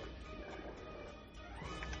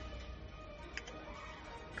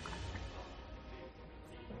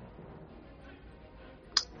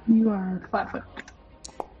 You are flat-foot.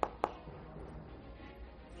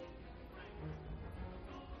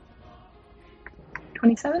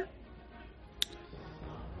 $27?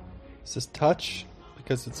 Is this touch?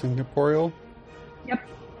 Because it's incorporeal? Yep.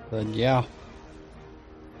 Then yeah.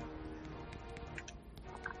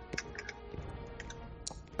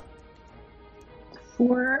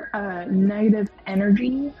 For negative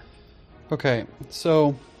energy. Okay,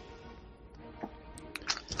 so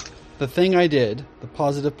the thing I did, the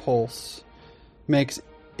positive pulse, makes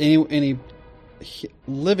any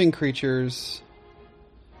living creatures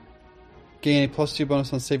gain a +2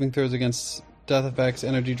 bonus on saving throws against death effects,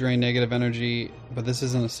 energy drain, negative energy, but this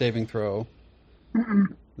isn't a saving throw.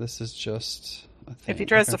 Mm-mm. This is just a thing. If he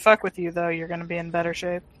tries to fuck with you, though, you're going to be in better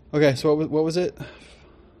shape. Okay, so what was it?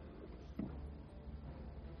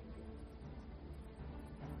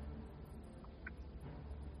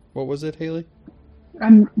 What was it, Haley?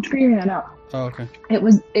 I'm figuring that out. Oh, okay. It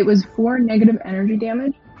was 4 negative energy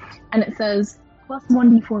damage, and it says plus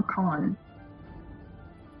 1d4 con.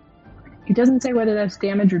 It doesn't say whether that's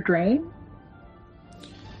damage or drain.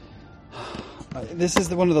 This is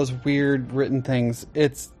one of those weird written things.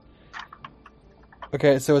 It's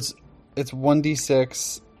okay. So it's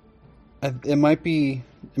 1d6. It might be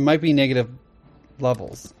negative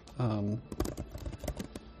levels.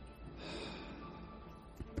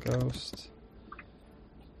 Ghost.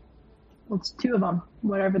 Well, it's 2 of them,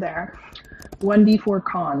 whatever they are. 1d4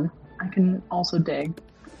 con. I can also dig.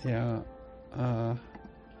 Yeah.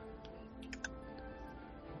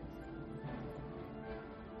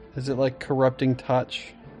 Is it like corrupting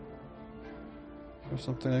touch? Or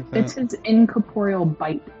something like that? It's his incorporeal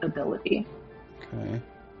bite ability.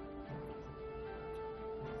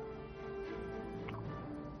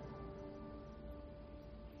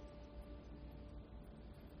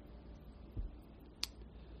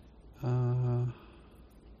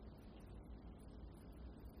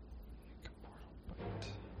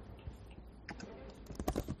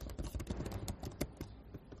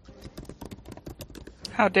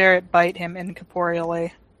 How dare it bite him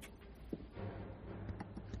incorporeally?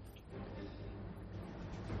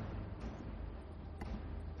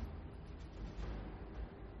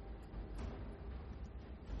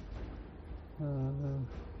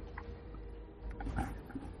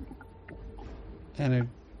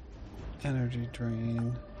 Energy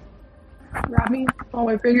drain. Robbie, while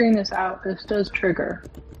we're figuring this out, this does trigger.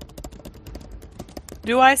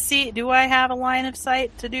 Do I have a line of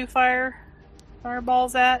sight to do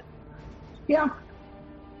fireballs at? Yeah.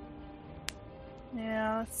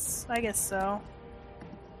 Yeah, I guess so.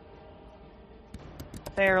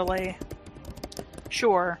 Barely.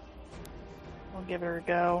 Sure. I'll give her a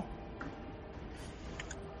go.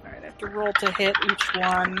 Alright, I have to roll to hit each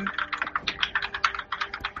one.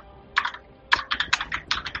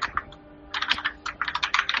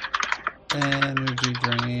 Energy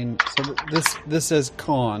drain. So this says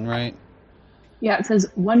con, right? Yeah, it says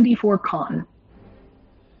 1d4 con.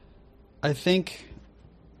 I think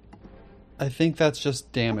that's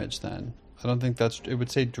just damage then. I don't think it would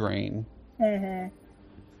say drain. Mm-hmm.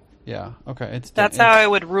 Yeah. Okay. That's how I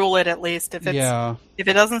would rule it, at least. If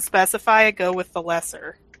it doesn't specify, I go with the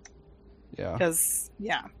lesser. Yeah. Because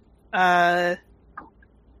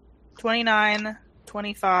 29,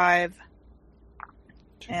 25,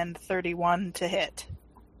 and 31 to hit.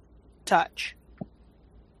 Touch.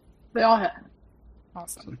 They all hit.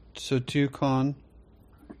 Awesome. So 2 con.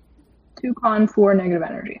 2 con, 4 negative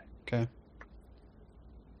energy. Okay.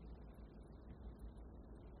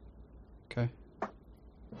 Okay.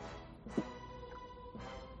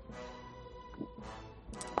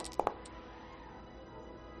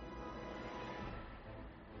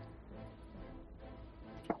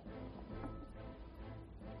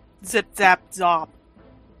 Zip, zap, zop.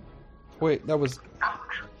 Wait, that was...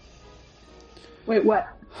 Wait, what?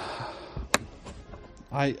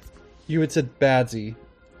 You had said Badzi,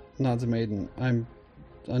 not Zamaiden. I'm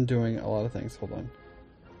undoing a lot of things. Hold on.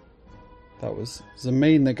 That was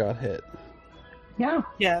Zamaiden that got hit. Yeah.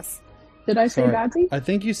 Yes. Did I say Badzi? I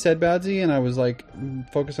think you said Badzi, and I was like,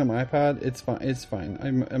 focused on my iPad. It's fine. It's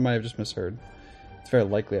fine. I might have just misheard. It's very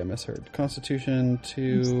likely I misheard. Constitution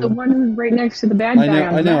 2... It's the one who's right next to the bad guy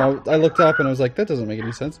on the map. I looked up and I was like, that doesn't make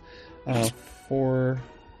any sense. 4...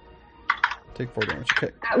 Take 4 damage.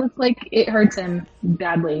 Okay. That looks like it hurts him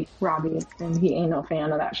badly, Robbie, and he ain't no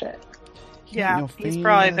fan of that shit. Yeah, he's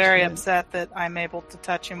probably very upset that I'm able to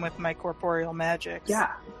touch him with my corporeal magics.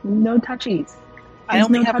 Yeah, no touchies. I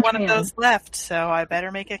only have one of those left, so I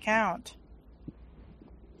better make it count.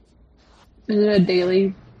 Is it a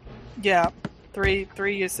daily? Yeah, three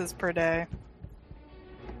uses per day.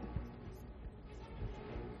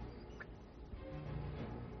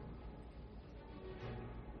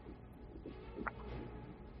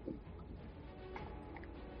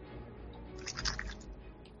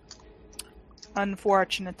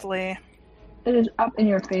 Unfortunately. It is up in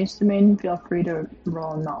your face, Domain. Feel free to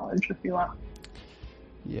roll knowledge if you want.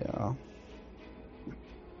 Yeah.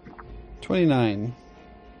 29.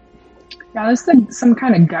 Yeah, this is like some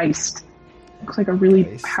kind of geist. Looks like a really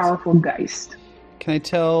powerful geist. Can I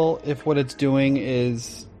tell if what it's doing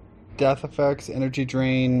is death effects, energy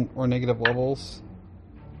drain, or negative levels?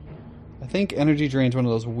 I think energy drain is one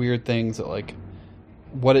of those weird things that, like,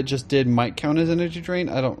 what it just did might count as energy drain.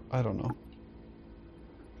 I don't know.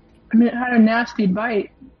 I mean, it had a nasty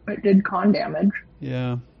bite, but it did con damage.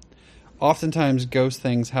 Yeah. Oftentimes, ghost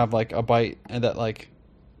things have, like, a bite and that, like,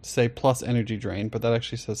 say plus energy drain, but that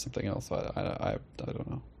actually says something else. I don't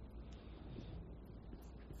know.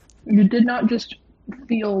 You did not just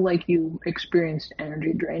feel like you experienced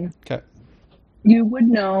energy drain. Okay. You would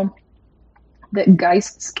know that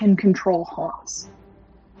geists can control haunts.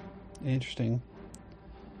 Interesting.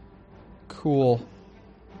 Cool.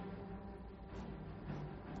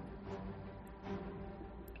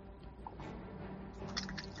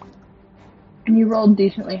 And you rolled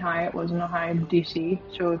decently high. It wasn't a high DC.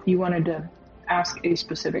 So if you wanted to ask a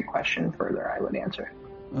specific question further, I would answer.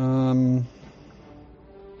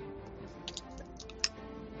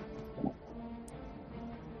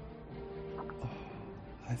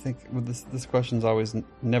 I think this question's always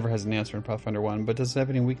never has an answer in Pathfinder 1, but does it have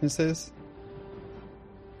any weaknesses?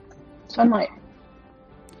 Sunlight.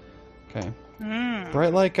 Okay.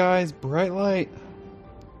 Bright light, guys. Bright light.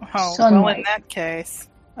 Oh, Sunlight. well, in that case...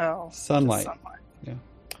 Oh. Sunlight. Yeah.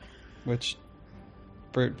 Which...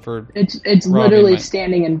 For It's literally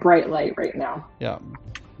standing in bright light right now. Yeah.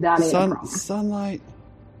 That ain't a problem. Sunlight.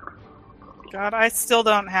 God, I still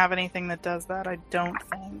don't have anything that does that, I don't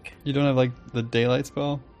think. You don't have, like, the daylight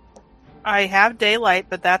spell? I have daylight,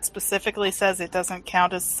 but that specifically says it doesn't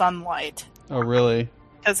count as sunlight. Oh, really?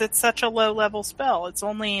 because it's such a low level spell. It's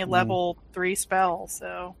only a level 3 spell,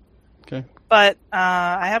 so. Okay. But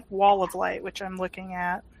I have Wall of Light, which I'm looking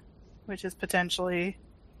at, which is potentially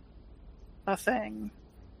a thing.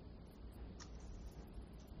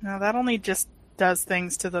 No, that only just does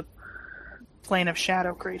things to the plane of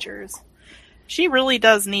shadow creatures. She really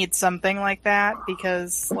does need something like that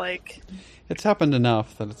because, like... It's happened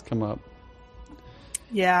enough that it's come up.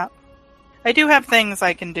 Yeah. I do have things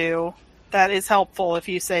I can do that is helpful if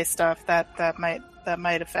you say stuff that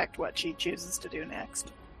might affect what she chooses to do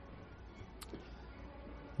next.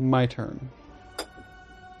 My turn.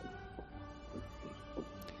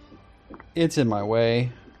 It's in my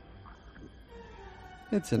way.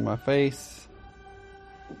 It's in my face.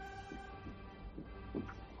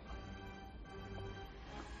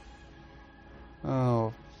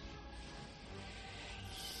 Oh.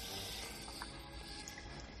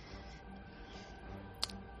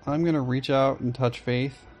 I'm going to reach out and touch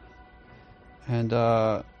Faith and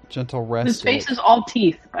gentle rest. His face is all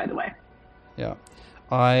teeth, by the way. Yeah.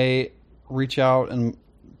 I reach out and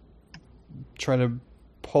try to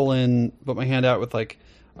put my hand out with like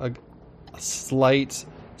a slight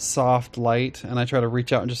soft light, and I try to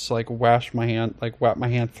reach out and just like wrap my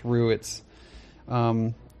hand through its.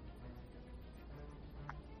 I'm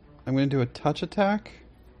going to do a touch attack.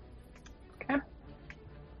 Okay.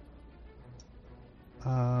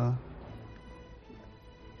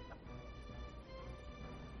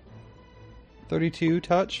 32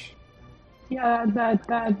 touch. Yeah,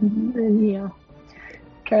 that you know.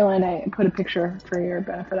 Caroline, I put a picture for your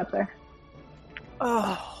benefit up there.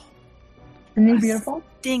 Oh. Isn't he beautiful?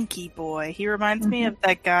 Stinky boy. He reminds me of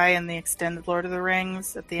that guy in the extended Lord of the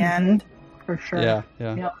Rings at the end. For sure. Yeah.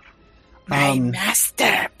 Yep. My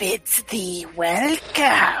master bids thee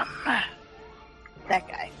welcome. That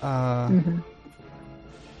guy.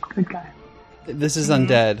 Good guy. This is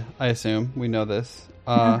undead, I assume. We know this.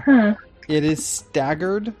 It is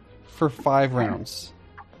staggered for 5 rounds.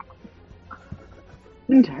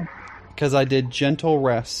 Okay. Because I did gentle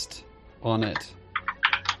rest on it.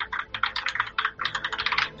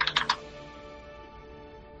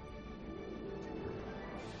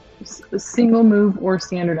 A single move or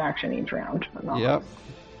standard action each round. Yep.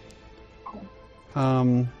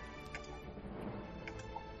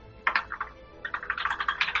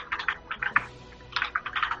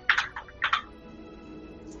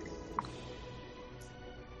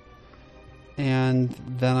 And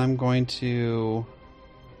then I'm going to...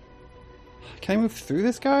 Can I move through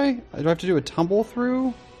this guy? Do I have to do a tumble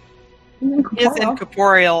through? He is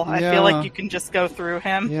incorporeal. I Yeah. feel like you can just go through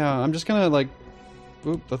him. Yeah, I'm just gonna like...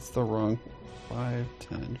 Oop, that's the wrong... 5,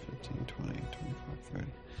 10, 15, 20, 25, 30.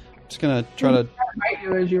 I'm just gonna try to... Bite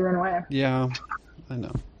you as you run away. Yeah, I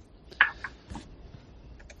know.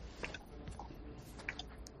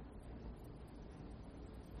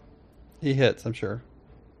 He hits, I'm sure.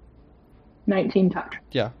 19 touch.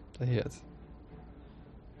 Yeah, he hits.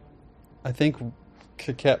 I think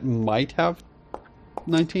Coquette might have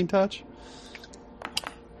 19 touch.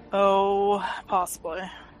 Oh, possibly.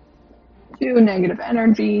 2 negative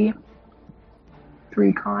energy.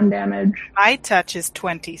 3 con damage. My touch is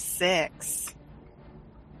 26.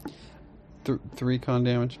 3 con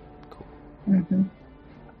damage. Cool.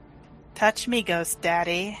 Touch me, Ghost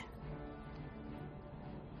Daddy.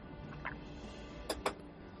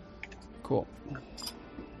 Cool.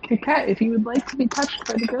 Cat, if you would like to be touched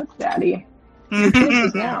by the Ghost Daddy, your choice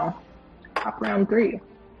is now. Top round 3.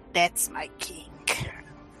 That's my kink.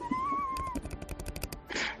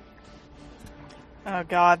 Oh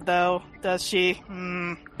God, though, does she?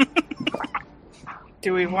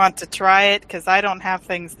 Do we want to try it? Because I don't have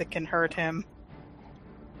things that can hurt him.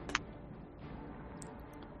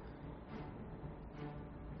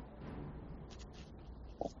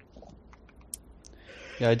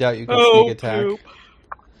 Yeah, I doubt you can sneak attack. Poop.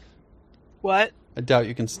 What? I doubt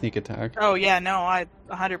you can sneak attack. Oh yeah, no, I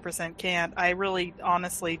 100% can't. I really,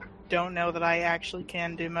 honestly don't know that I actually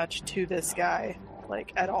can do much to this guy,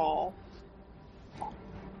 like, at all.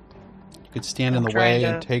 You could stand in the way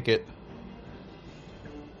and take it.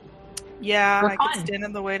 Yeah, For I fun. could stand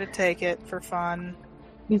in the way to take it for fun.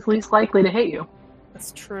 He's least likely to hit you.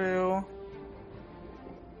 That's true.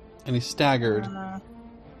 And he's staggered.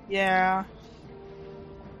 Yeah.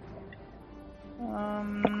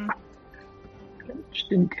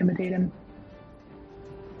 Just intimidate him.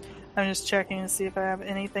 I'm just checking to see if I have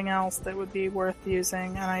anything else that would be worth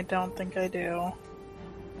using, and I don't think I do.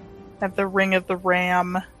 I have the Ring of the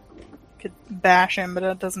Ram. Could bash him, but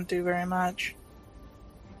it doesn't do very much.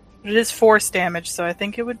 It is force damage, so I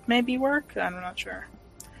think it would maybe work. I'm not sure.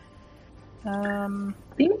 I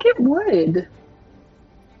think it would.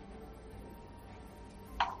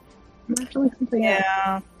 Actually, something else.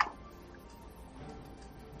 Yeah.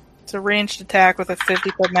 It's a ranged attack with a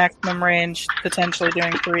 50-foot maximum range, potentially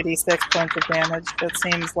doing 3d6 points of damage. That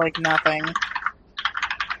seems like nothing.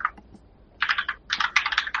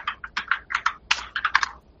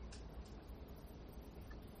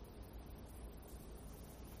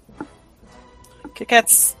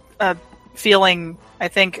 Kiket's feeling, I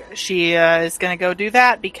think she is going to go do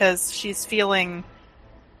that because she's feeling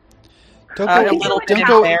a little bit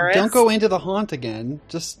embarrassed. Don't go into the haunt again.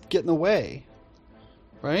 Just get in the way.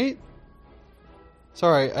 Right?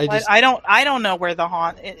 Sorry, I don't know where the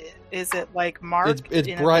haunt is. It like marked? It's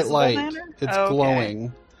in bright a light. manner? It's okay.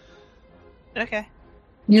 glowing. Okay.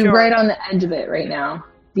 You're Sure. right on the edge of it right now.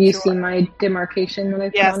 Do you Sure. see my demarcation that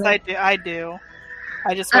I've Yes, drawn there? I do.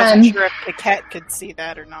 I just wasn't sure if Kiket could see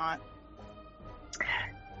that or not.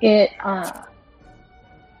 It,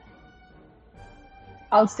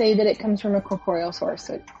 I'll say that it comes from a corporeal source,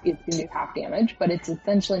 so it's going to do half damage, but it's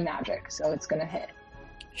essentially magic, so it's going to hit.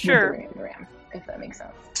 Sure. With the ram, if that makes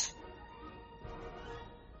sense.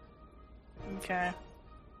 Okay.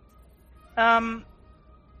 Well,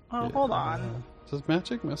 Yeah. hold on. Does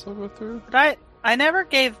magic missile go through? But I never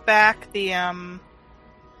gave back the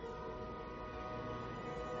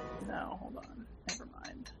No, hold on. Never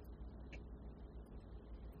mind.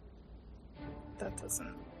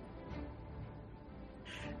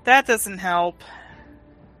 That doesn't help.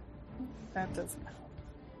 That doesn't help.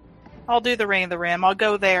 I'll do the Ring of the Ram. I'll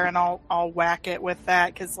go there and I'll whack it with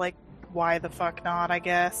that, because, like, why the fuck not, I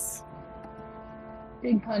guess.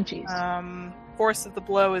 Big punchies. Force of the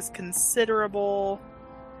blow is considerable.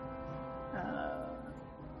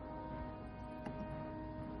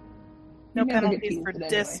 No You never get to penalties use for it anyway,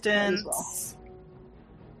 distance. as well.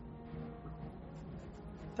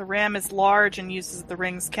 The ram is large and uses the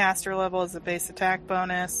ring's caster level as a base attack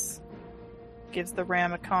bonus. Gives the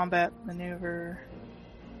ram a combat maneuver.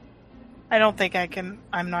 I don't think I'm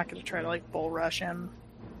not going to try to, like, bull rush him,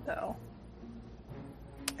 though.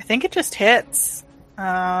 I think it just hits.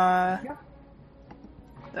 Yeah.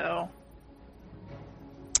 Though.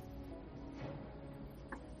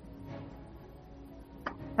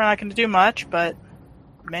 We're not going to do much, but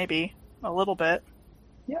maybe a little bit.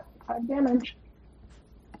 Yep, 5 damage.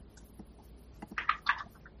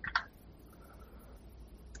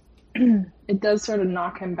 It does sort of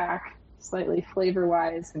knock him back slightly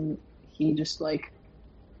flavor-wise, and he just, like,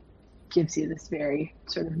 gives you this very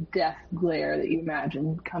sort of death glare that you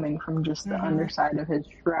imagine coming from just the underside of his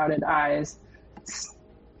shrouded eyes.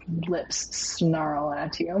 Lips snarl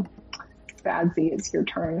at you. Badzi, it's your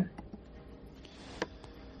turn.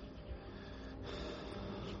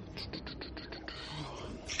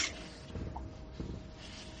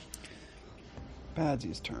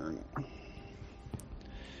 Badzi's turn.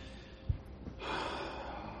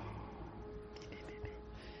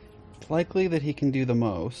 It's likely that he can do the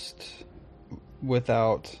most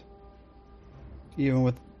without, even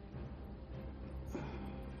with,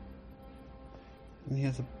 and he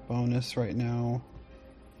has a bonus right now.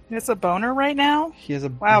 It's a boner right now? He has a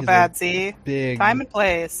Wow, he has a Badzi. big Time and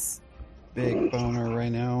place. big boner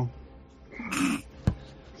right now.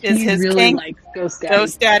 Is He his really kink likes Ghost Daddy.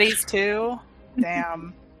 Ghost Daddies too?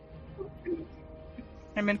 Damn.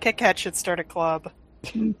 I mean, Kit Kat should start a club.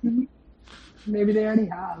 Mhm. Maybe they already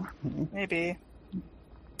have. Maybe.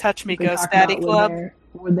 Touch Me They Ghost talk Daddy about Club.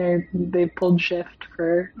 when they pulled shift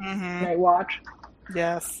for Mm-hmm. Night Watch.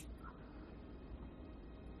 Yes.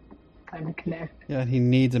 Time to connect. Yeah, he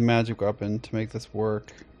needs a magic weapon to make this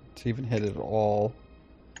work, to even hit it at all.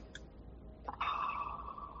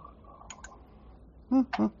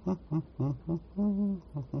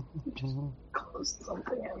 Just closed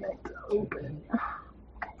something I meant to open. I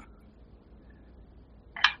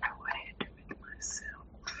don't know what I do with myself.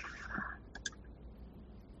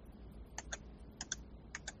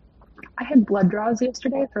 I had blood draws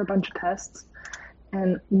yesterday for a bunch of tests,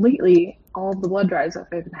 and lately all the blood draws I've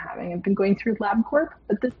been having, I've been going through LabCorp,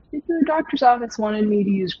 but this particular doctor's office wanted me to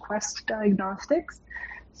use Quest Diagnostics,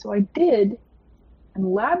 so I did. And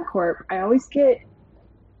LabCorp, I always get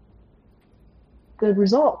the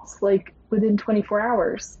results like within 24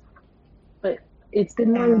 hours, but it's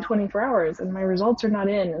been more than 24 hours, and my results are not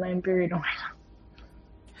in, and I'm very annoyed.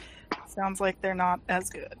 Sounds like they're not as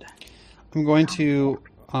good. I'm going to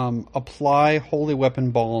apply Holy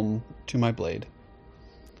Weapon Balm to my blade.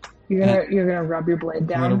 You're gonna rub your blade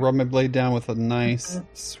down. I'm going to rub my blade down with a nice,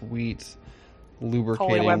 sweet, lubricating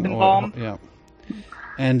Holy Weapon oil. Balm? Yeah,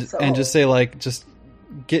 and So- and just say, like, just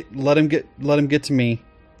let him get to me.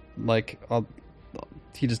 Like,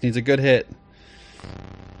 he just needs a good hit.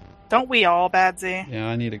 Don't we all, Badzi? Yeah,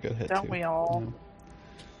 I need a good hit Don't too. we all? Yeah.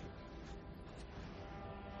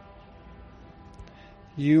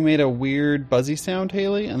 You made a weird buzzy sound,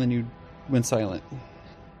 Haley, and then you went silent.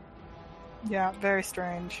 Yeah, very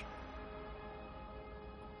strange.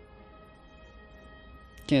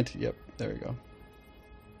 Can't. Yep, there we go.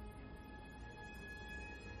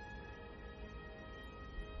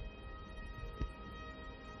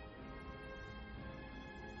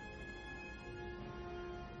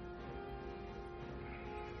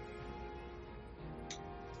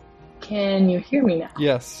 Can you hear me now?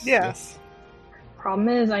 Yes. Yes. Problem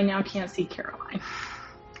is, I now can't see Caroline.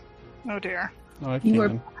 Oh dear. Oh, I You were-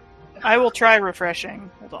 can. I will try refreshing.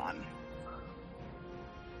 Hold on.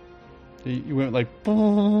 You went like,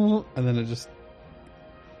 and then it just.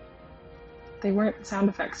 They weren't sound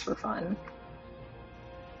effects for fun.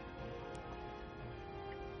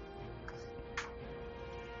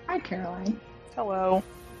 Hi, Caroline. Hello.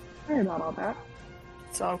 Sorry about all that.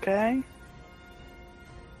 It's okay.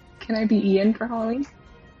 Can I be Ian for Halloween?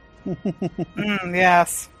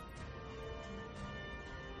 Yes.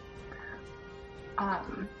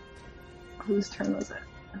 Whose turn was it?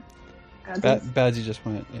 Badzi just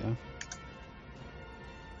went, yeah.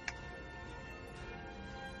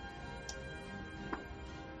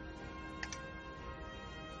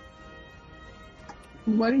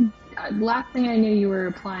 What? Last thing I knew, you were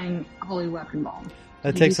applying Holy Weapon Balm.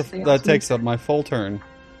 That Did you takes say that also- takes up my full turn.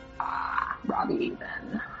 Robbie,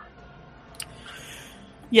 then.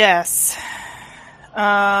 Yes.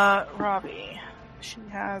 Robbie. She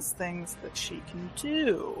has things that she can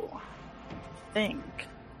do. I think.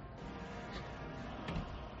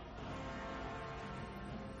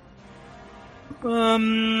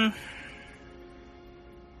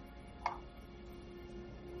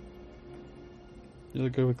 You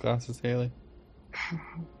look good with glasses, Haley.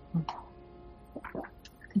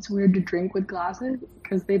 It's weird to drink with glasses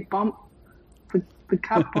because they bump. The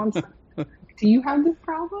cup bumps. Do you have this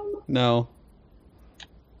problem? No.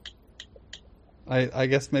 I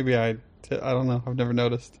guess maybe I don't know. I've never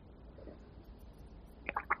noticed.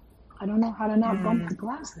 I don't know how to not bump the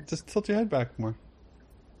glasses. Just tilt your head back more.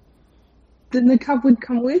 Then the cup would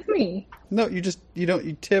come with me. No, you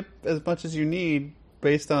tip as much as you need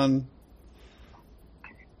based on.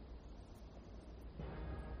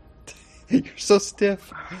 You're so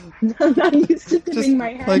stiff. I'm not used to tipping Just,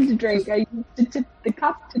 my hand like- to drink. I used to tip the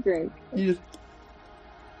cup to drink. You just,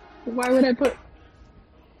 Why wouldn't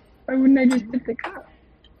I just tip the cup?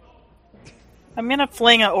 I'm gonna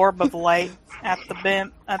fling an orb of light at the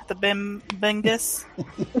bingus.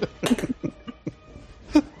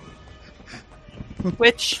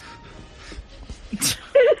 Which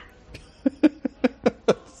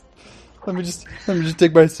let me just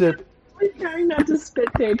take my sip. I'm trying not to spit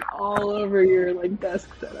take all over your desk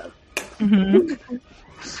setup. Mm-hmm.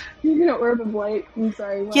 You're gonna orb of light. I'm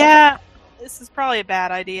sorry. What? Yeah, this is probably a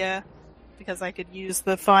bad idea because I could use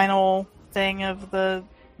the final thing of the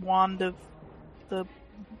wand of the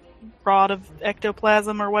rod of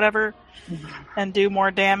ectoplasm or whatever and do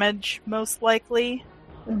more damage, most likely.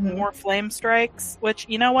 Mhm. More flame strikes, which,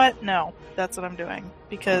 you know what? No, that's what I'm doing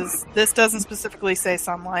because this doesn't specifically say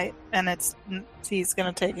sunlight and he's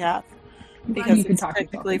going to take half I'm glad because you could it's talk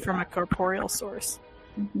technically yourself from into a corporeal source.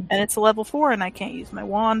 Mhm. And it's a level 4 and I can't use my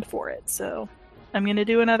wand for it, so I'm going to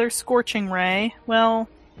do another scorching ray. Well,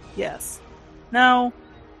 yes. No.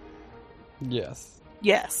 Yes.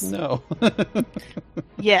 Yes. No.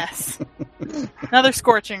 Yes. Another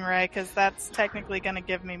scorching ray, because that's technically going to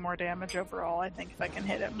give me more damage overall, I think, if I can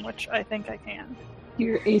hit him, which I think I can.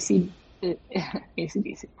 You're ACDC.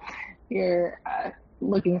 You're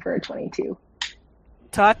looking for a 22.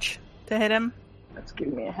 Touch to hit him? That's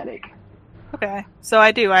giving me a headache. Okay. So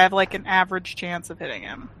I do. I have an average chance of hitting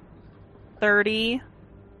him. 30,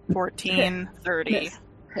 14, 30. Miss.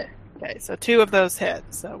 Hit. Okay, so 2 of those hit.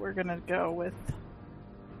 So we're going to go with...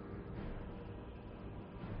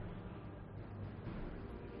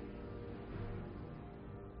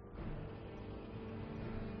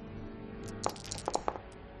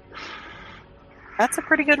 That's a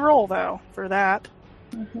pretty good roll, though, for that.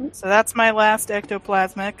 Mm-hmm. So that's my last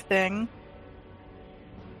ectoplasmic thing.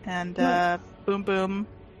 And, boom, boom.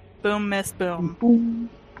 Boom, miss, boom. Boom,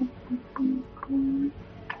 boom, boom, boom.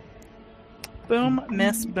 Boom,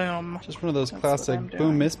 miss, boom. Just one of those That's what I'm classic doing.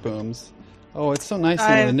 boom miss booms. Oh, it's so nice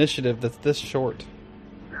in an initiative that's this short.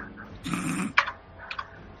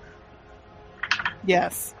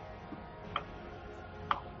 Yes.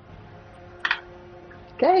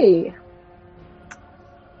 Okay.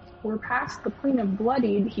 We're past the point of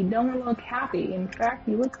bloodied. He don't look happy. In fact,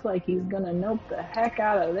 he looks like he's gonna nope the heck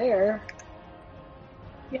out of there.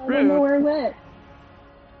 Yeah, I don't know where it went.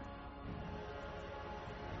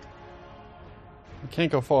 I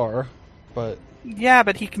can't go far. But Yeah,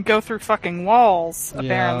 but he can go through fucking walls,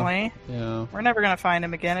 apparently. yeah, We're never gonna find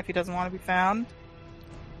him again if he doesn't want to be found.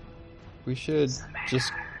 we should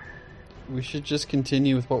just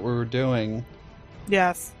continue with what we were doing.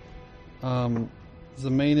 Yes.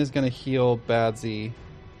 Zemain is going to heal Badzi.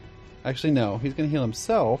 Actually, no, he's going to heal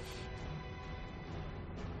himself.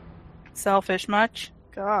 Selfish much?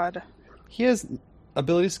 God. He has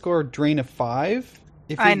ability score drain of 5.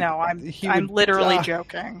 I know, I'm literally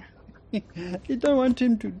joking. You don't want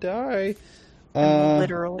him to die. I'm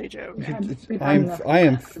literally joking. I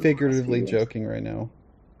am figuratively joking right now.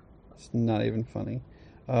 It's not even funny.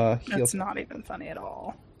 It's not even funny at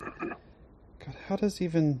all. God, how does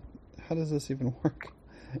this even work?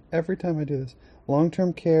 Every time I do this.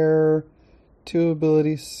 Long-term care, 2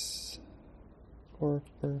 abilities score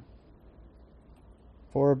for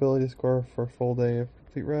 4 ability score for a full day of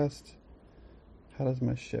complete rest. How does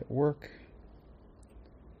my shit work?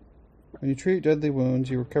 When you treat deadly wounds,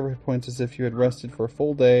 you recover hit points as if you had rested for a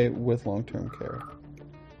full day with long-term care.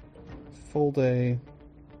 Full day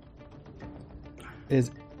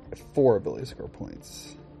is 4 ability score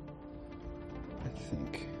points, I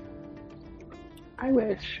think. I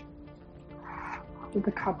wish that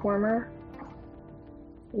the cup warmer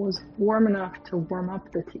was warm enough to warm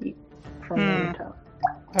up the tea from the toe.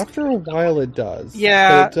 After a while, it does.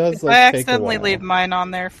 Yeah, but it does, if like, I take a accidentally while. leave mine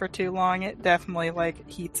on there for too long, it definitely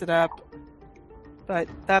heats it up. But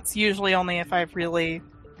that's usually only if I really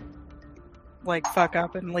fuck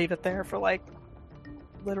up and leave it there for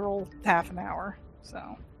literal half an hour.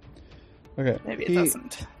 So Okay. maybe it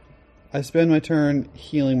doesn't. I spend my turn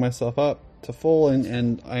healing myself up to full,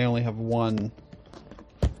 and I only have 1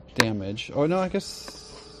 damage. Oh no, I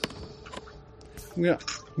guess I'm gonna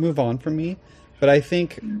move on from me. But I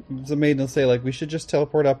think the maiden will say, we should just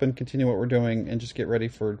teleport up and continue what we're doing and just get ready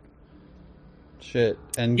for shit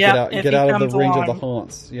and get out of the range of the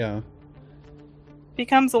haunts. Yeah. If he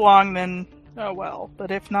comes along, then oh well. But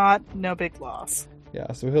if not, no big loss.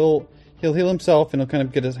 Yeah, so he'll heal himself and he'll kind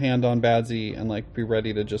of get his hand on Badzi and be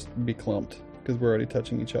ready to just be clumped because we're already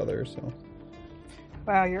touching each other. So.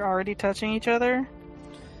 Wow, you're already touching each other?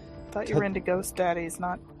 Thought you were into ghost daddies,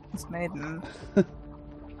 not his maiden.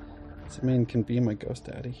 Zemain can be my ghost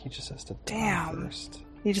daddy. He just has to die first.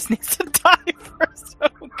 He just needs to die first.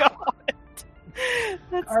 Oh god.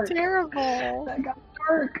 That's Dark. terrible. That got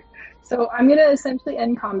dark. So I'm going to essentially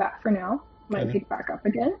end combat for now. Might pick back up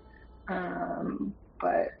again.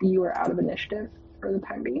 But you are out of initiative for the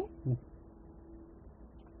time being.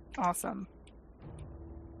 Awesome.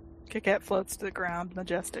 Kiket floats to the ground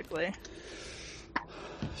majestically.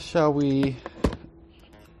 Shall we?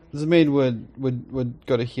 Zemain would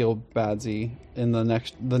go to heal Badzi in the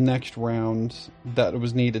next round that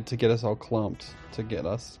was needed to get us all clumped to get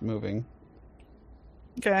us moving.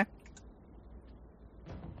 Okay.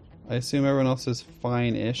 I assume everyone else is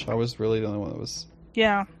fine-ish. I was really the only one that was.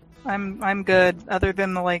 Yeah, I'm good. Other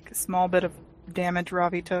than the small bit of damage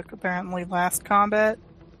Ravi took apparently last combat,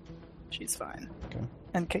 she's fine. Okay.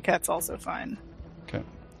 And Kiket's also fine. Okay.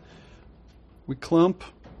 We clump.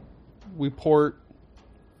 We port.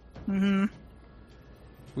 Mm-hmm.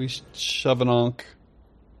 We shove an Ankh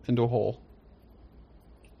into a hole.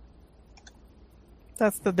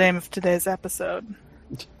 That's the name of today's episode.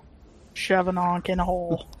 Shove an Ankh in a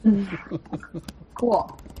hole.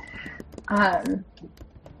 Cool.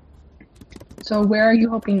 So where are you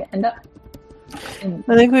hoping to end up?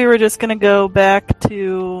 I think we were just gonna go back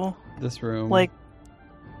to this room.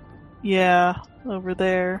 Yeah, over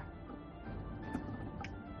there.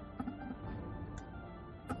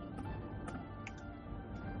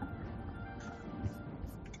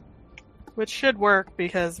 Which should work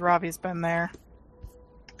because Ravi's been there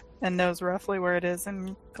and knows roughly where it is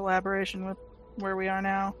in collaboration with where we are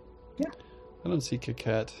now. Yeah. I don't see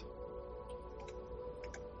Kiket.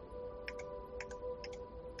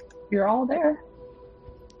 You're all there.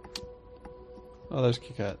 Oh, there's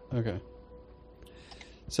Kiket. Okay.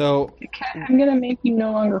 So I'm gonna make you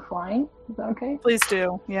no longer flying. Is that okay? Please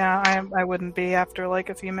do. Yeah, I wouldn't be after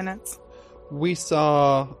a few minutes. we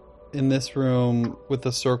saw in this room with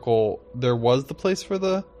the circle, there was the place for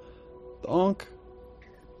the Ankh.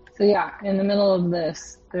 So yeah, in the middle of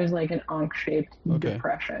this, there's an Ankh-shaped Okay.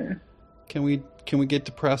 depression. Can we get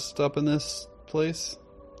depressed up in this place?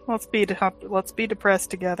 Let's be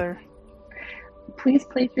depressed together. Please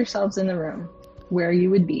place yourselves in the room where you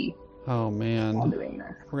would be Oh while man, doing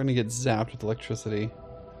this. we're gonna get zapped with electricity.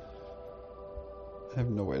 I have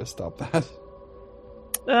no way to stop that.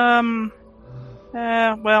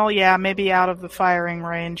 Well, yeah, maybe out of the firing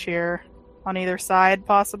range here. On either side,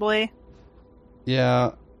 possibly.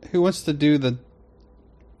 Yeah, who wants to do the...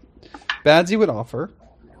 Badzi would offer,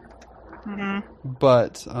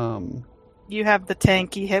 but you have the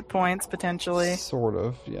tanky hit points potentially. Sort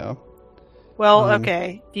of, yeah. Well,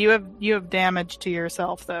 okay. You have damage to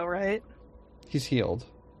yourself though, right? He's healed.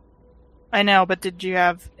 I know, but did you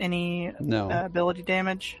have any ability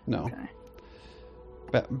damage? No. Okay.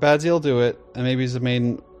 Badzi will do it, and maybe he's the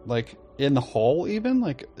main, like, in the hole even?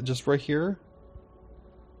 Like, just right here?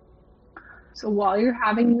 So while you're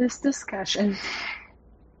having this discussion,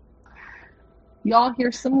 y'all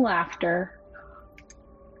hear some laughter.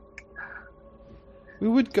 We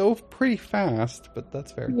would go pretty fast, but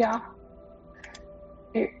that's fair. Yeah.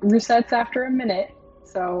 It resets after a minute,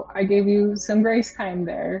 so I gave you some grace time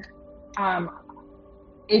there.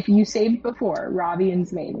 If you saved before, Ravi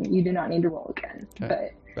and Maiden, you do not need to roll again.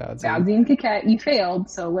 Okay. But Badzi and Coquette, you failed,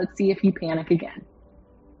 so let's see if you panic again.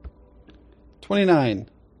 29.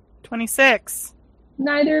 26.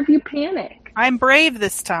 Neither of you panic. I'm brave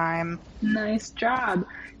this time. Nice job.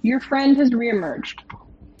 Your friend has reemerged.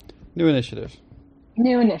 New initiative.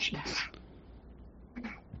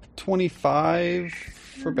 25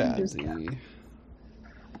 for Badzi.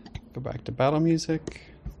 Go back to battle music.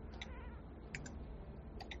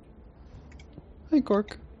 Hi,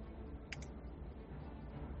 Gork.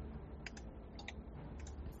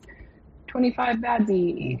 25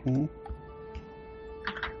 Badzi. Mm-hmm.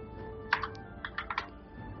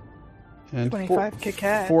 And 25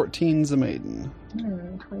 Coquette. 14's a maiden.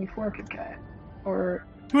 24 Coquette. Or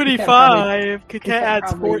 25. Coquette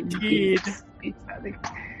adds 14. Beats Badzi.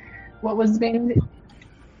 What was Bane?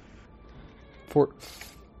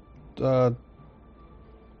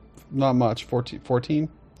 Not much. 14,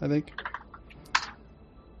 I think.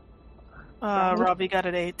 Robbie got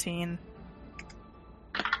it 18.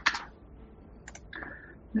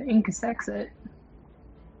 The ink is exit.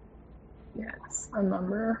 Yes, a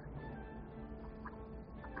number.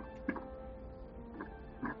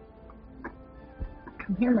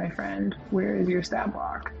 Come here, my friend. Where is your stat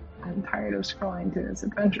block? I'm tired of scrolling to this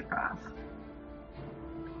adventure path.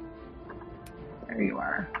 There you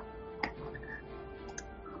are.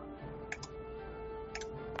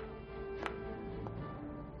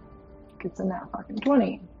 Gets a nat fucking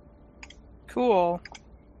 20. Cool.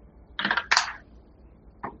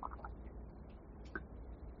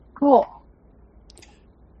 Cool.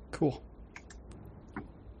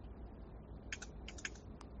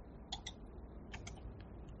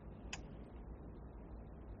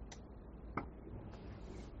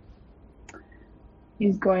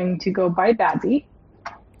 He's going to go by Badzi.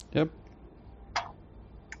 Yep.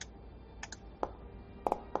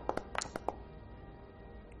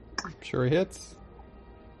 Sure he hits.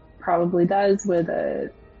 Probably does with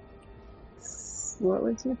a... What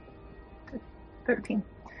was it? 13.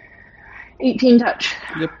 18 touch.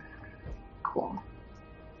 Yep. Cool.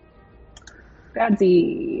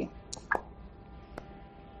 Badzi.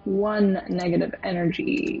 1 negative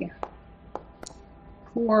energy.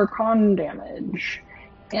 4 con damage.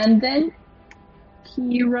 And then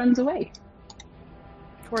he runs away.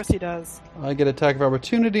 Of course he does. I get attack of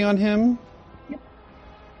opportunity on him. Yep.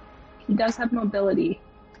 He does have mobility.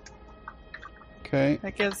 Okay.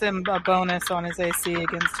 That gives him a bonus on his AC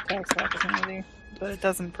against attacks of opportunity, but it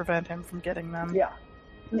doesn't prevent him from getting them.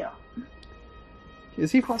 Yeah.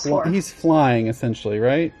 Is he Plus 4. He's flying, essentially,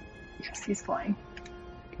 right? Yes, he's flying.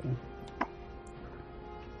 Okay.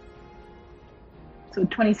 So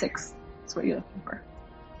 26 is what you're looking for.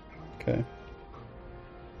 Okay.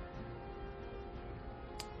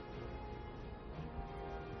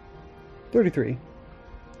 $33.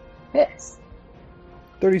 Hits.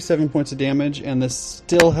 37 points of damage, and this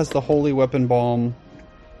still has the Holy Weapon Balm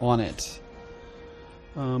on it.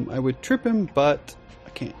 I would trip him, but I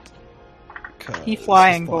can't. He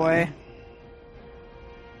flying, boy.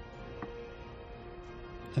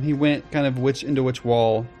 And he went kind of into which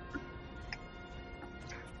wall?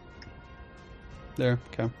 There,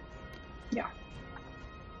 okay. Yeah.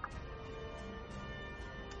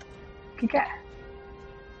 Okay.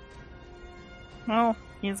 Well,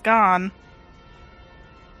 he's gone.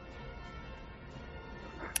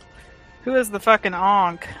 Who is the fucking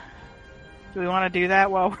Ankh? Do we want to do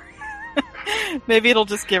that while we're... Maybe it'll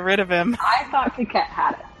just get rid of him. I thought Coquette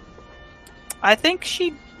had it. I think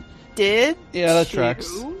she did. Yeah, that too.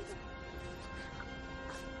 tracks.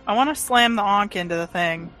 I want to slam the Ankh into the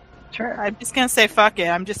thing. Sure. I'm just going to say fuck it.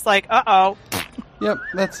 I'm just like, uh-oh. Yep,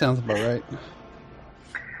 that sounds about right.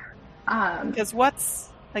 Because what's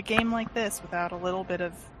a game like this without a little bit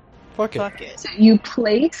of Fuck it. So you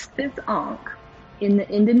place this Ankh in the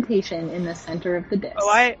indentation in the center of the disc.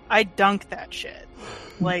 Oh, I dunk that shit.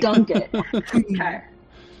 Like, Dunk it. Okay.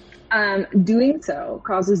 Doing so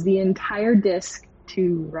causes the entire disc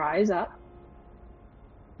to rise up,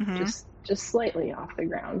 just slightly off the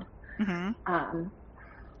ground. And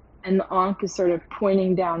the Ankh is sort of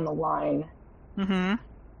pointing down the line.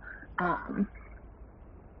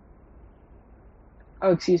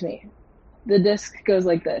 Excuse me. The disc goes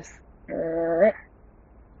like this.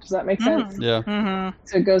 Does that make sense? Yeah.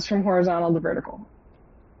 So it goes from horizontal to vertical.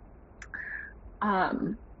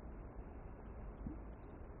 And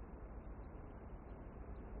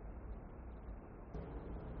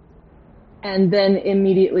then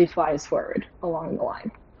immediately flies forward along the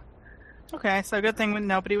line. Okay, so good thing when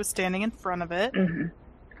nobody was standing in front of it.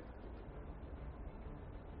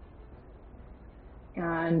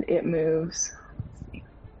 And it moves.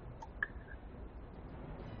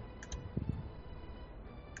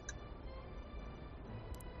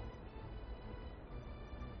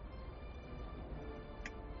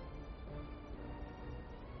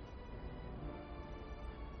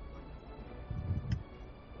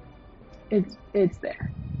 It's there.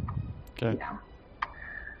 Okay. Yeah.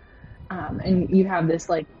 And you have this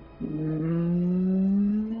like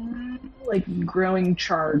growing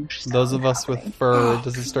charge. Those of us happening. with fur,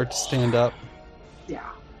 does it start to stand up? Yeah,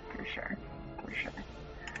 for sure.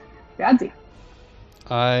 Badzi.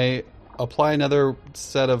 I apply another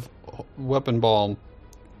set of weapon balm.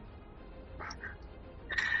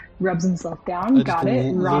 Rubs himself down. Got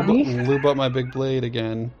it. Robbie. Lube up my big blade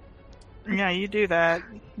again. Yeah, you do that.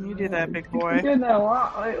 You do that, big boy. You're doing that a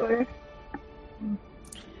lot lately.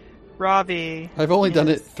 Ravi. I've only done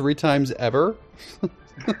it 3 times ever.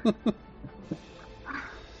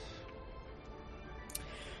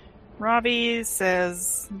 Ravi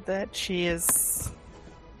says that she is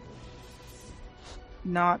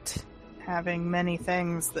not having many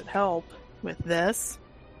things that help with this.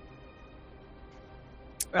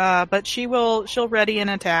 But she'll ready an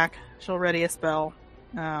attack. She'll ready a spell.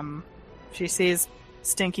 She sees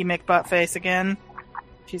Stinky McButtface again.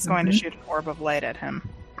 She's going to shoot an orb of light at him.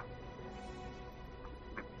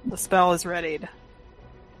 The spell is readied.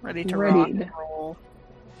 Ready to rock and roll.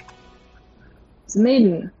 It's a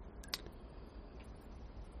maiden.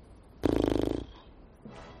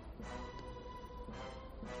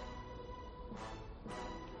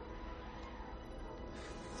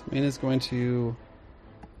 Main is going to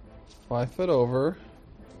 5 foot over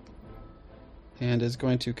and is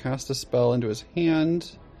going to cast a spell into his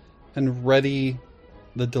hand and ready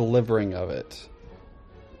the delivering of it.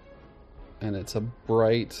 And it's a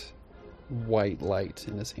bright white light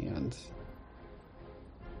in his hand.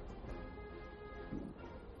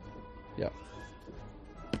 Yep.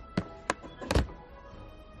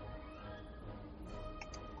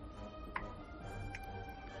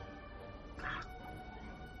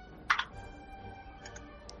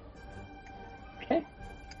 Okay.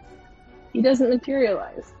 He doesn't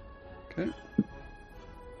materialize. Okay.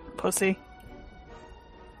 Pussy.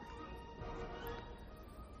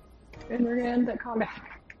 And we're gonna end the combat.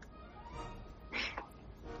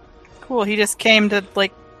 Cool, he just came to,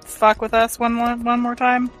 like, fuck with us one more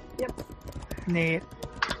time? Yep. Neat.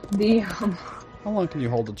 How long can you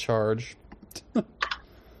hold a charge?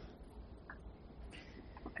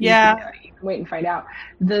 Yeah. Wait and find out.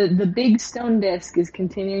 The big stone disc is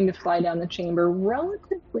continuing to fly down the chamber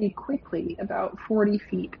relatively quickly, about 40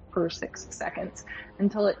 feet per 6 seconds,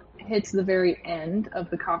 until it hits the very end of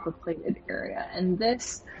the copper-plated area. And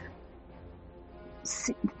this,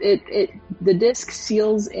 the disc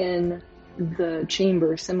seals in the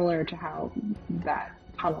chamber similar to how that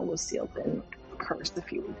tunnel was sealed in Cursed a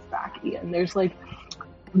few weeks back, Ian. There's like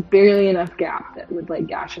barely enough gap that with like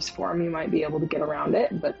gaseous form you might be able to get around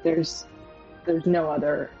it, but there's no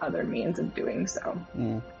other means of doing so.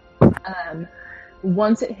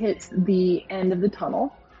 Once it hits the end of the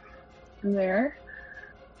tunnel there,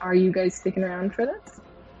 are you guys sticking around for this?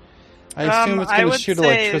 I assume it's going to shoot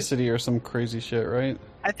electricity or some crazy shit, right?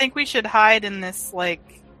 I think we should hide in this, like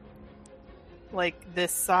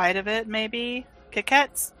this side of it, maybe.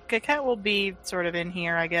 Coquette will be sort of in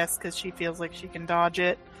here, I guess, because she feels like she can dodge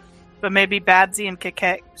it. But maybe Badzi and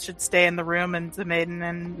Coquette should stay in the room, and the maiden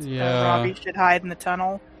and Robbie should hide in the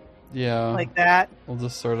tunnel. Yeah. Like that. We'll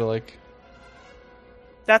just sort of like...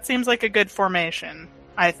 That seems like a good formation,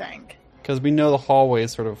 I think. Because we know the hallway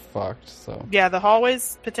is sort of fucked, so... Yeah, the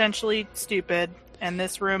hallway's potentially stupid, and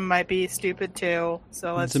this room might be stupid too,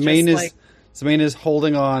 so let's Zemain is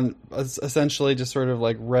holding on, essentially just sort of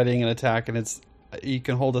like readying an attack, and it's... You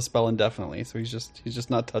can hold a spell indefinitely, so he's just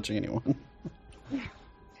not touching anyone.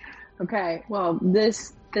 Okay, well,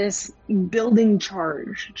 this building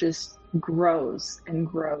charge just grows and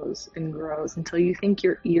grows and grows until you think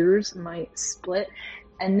your ears might split,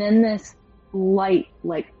 And then this light,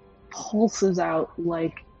 like, pulses out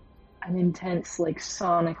like an intense, like,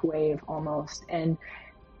 sonic wave almost. And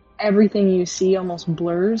everything you see almost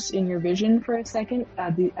blurs in your vision for a second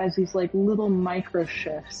as these, like, little micro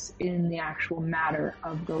shifts in the actual matter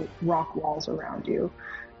of the rock walls around you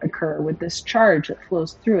occur with this charge that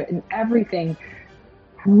flows through it. And everything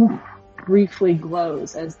briefly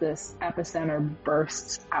glows as this epicenter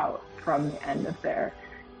bursts out from the end of there.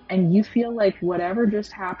 And you feel like whatever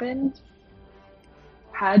just happened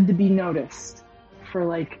had to be noticed for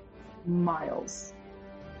like miles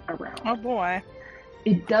around. Oh boy.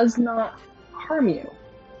 It does not harm you.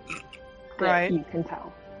 Right. You can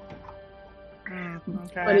tell. Okay.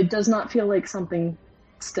 But it does not feel like something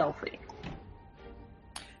stealthy.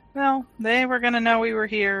 Well, they were going to know we were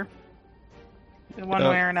here in one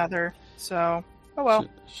way or another. So, oh well.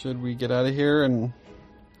 Should we get out of here? And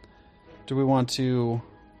do we want to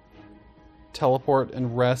teleport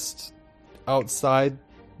and rest outside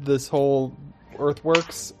this whole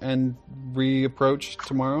earthworks and reapproach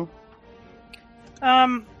tomorrow?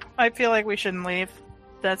 I feel like we shouldn't leave.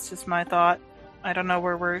 That's just my thought. I don't know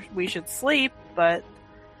where we should sleep, but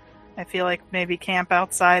I feel like maybe camp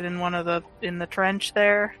outside in in the trench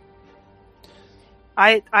there.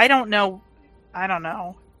 I don't know. I don't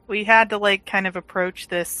know. We had to like kind of approach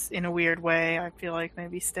this in a weird way. I feel like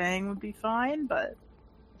maybe staying would be fine, but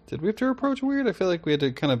did we have to approach weird? I feel like we had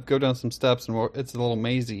to kind of go down some steps, and it's a little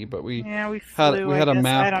mazy. But we flew, had a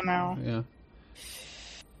map. I don't know.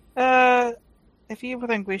 Yeah. If you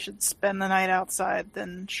think we should spend the night outside,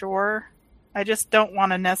 then sure. I just don't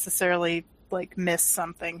want to necessarily like miss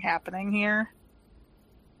something happening here.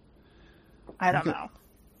 I don't know.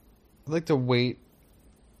 I'd like to wait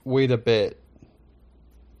a bit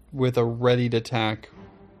with a readied attack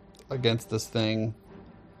against this thing.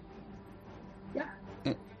 Yeah.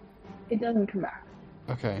 It doesn't come back.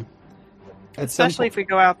 Okay. Especially if we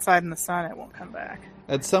go outside in the sun, it won't come back.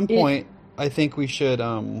 At some point, I think we should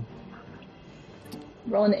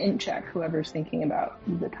roll an int check, whoever's thinking about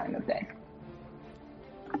the time of day.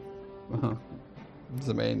 Uh-huh.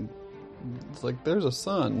 It's like there's a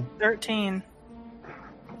sun. 13.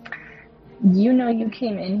 You know you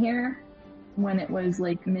came in here when it was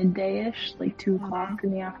like midday-ish, like 2 o'clock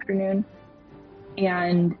in the afternoon,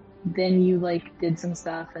 and then you like did some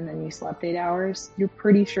stuff and then you slept 8 hours. You're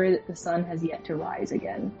pretty sure that the sun has yet to rise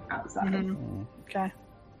again outside. Mm-hmm. Okay.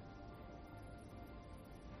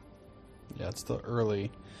 Yeah, it's still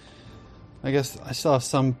early. I guess I still have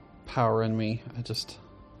some power in me. I just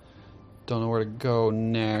don't know where to go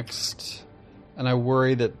next. And I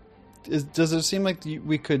worry that... does it seem like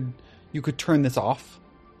you could turn this off?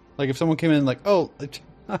 Like if someone came in like,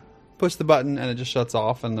 push the button and it just shuts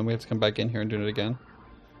off and then we have to come back in here and do it again?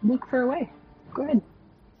 Look for a way. Go ahead.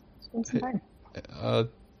 Spend some time.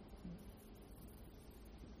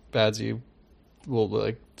 Badzi will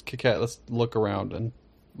like, Kikat, let's look around and...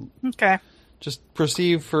 Okay. Just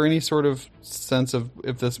perceive for any sort of sense of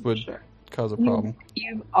if this would cause a problem.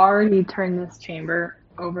 You've already turned this chamber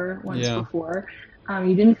over once before.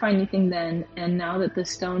 You didn't find anything then, and now that the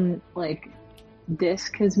stone like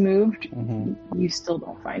disc has moved, you still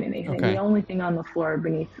don't find anything. Okay. The only thing on the floor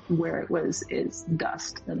beneath where it was is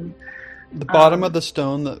dust. And the bottom of the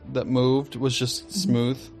stone that moved was just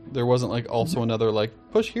smooth. There wasn't like also another like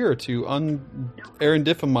push here to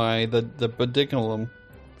un-erendify the pediculum.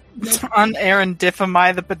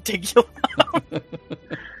 Un-erendify the pediculum.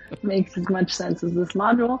 Makes as much sense as this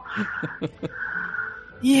module.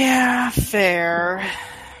 Yeah, fair.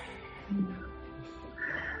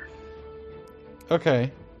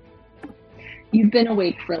 Okay. You've been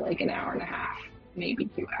awake for like an hour and a half, maybe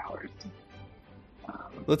 2 hours.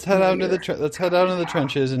 Let's head out into the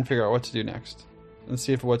trenches and figure out what to do next, and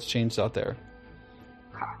see if what's changed out there.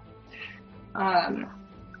 I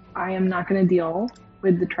am not going to deal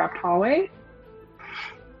with the trapped hallway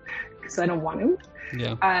because I don't want to.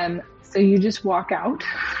 Yeah. So you just walk out,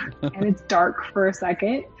 and it's dark for a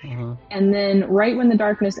second, and then right when the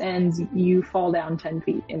darkness ends, you fall down 10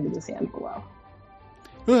 feet into the sand below.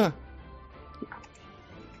 Yeah.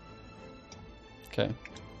 Okay.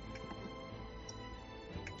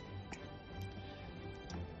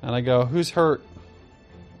 And I go, who's hurt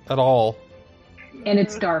at all? And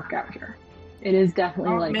it's dark out here. It is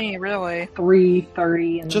definitely like me, really.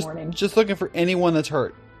 3:30 in the morning. Just looking for anyone that's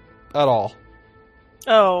hurt at all.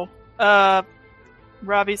 Oh,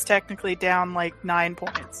 Robbie's technically down like 9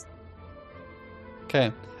 points.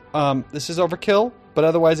 Okay. This is overkill, but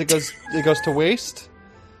otherwise it goes to waste.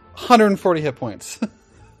 140 hit points.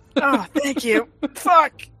 Oh, thank you.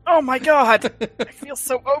 Fuck. Oh my god. I feel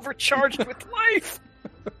so overcharged with life.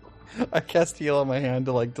 I cast heal on my hand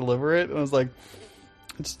to like deliver it, and I was like,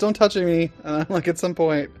 just don't touch me. And I'm like, at some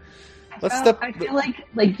point, I feel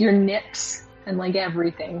like your nips and like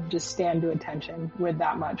everything just stand to attention with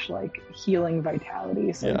that much like healing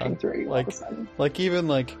vitality surging through you all of a sudden. Like even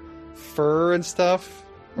like fur and stuff,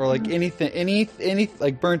 or like anything, any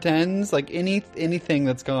like burnt ends, like anything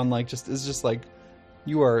that's gone like is just like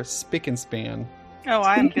you are spick and span. Oh,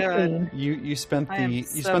 I'm good. You spent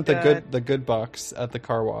the good bucks at the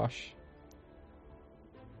car wash.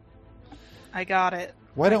 I got it.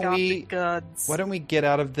 Why don't we get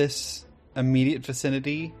out of this immediate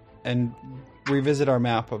vicinity and revisit our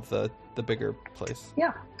map of the bigger place?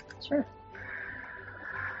 Yeah, sure.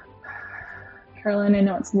 Caroline, I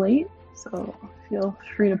know it's late, so feel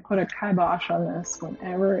free to put a kibosh on this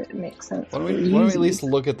whenever it makes sense. Why don't we at least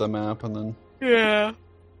look at the map and then... Yeah.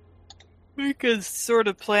 We could sort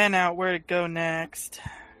of plan out where to go next.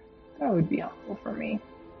 That would be helpful for me.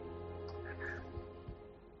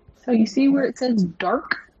 So you see where it says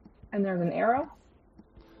dark and there's an arrow?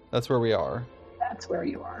 That's where we are. That's where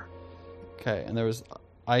you are. Okay, and there was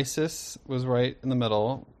Isis was right in the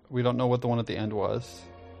middle. We don't know what the one at the end was.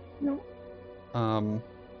 Nope. And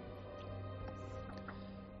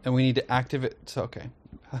we need to activate... So, okay.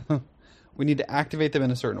 We need to activate them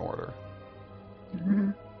in a certain order.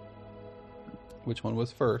 Mm-hmm. Which one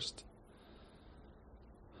was first?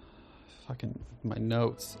 Fucking my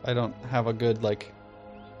notes. I don't have a good, like,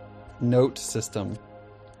 note system.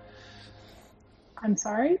 I'm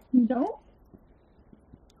sorry? You don't?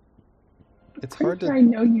 It's hard to... I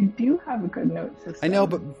know you do have a good note system. I know,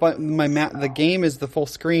 but my the game is the full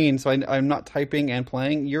screen, so I'm not typing and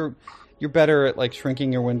playing. You're better at, like,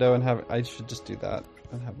 shrinking your window and have... I should just do that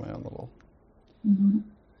and have my own little... Mm-hmm.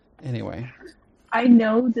 Anyway... I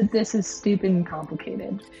know that this is stupid and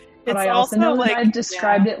complicated, but I also know that I've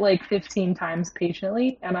described it like 15 times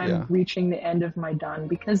patiently, and I'm reaching the end of my done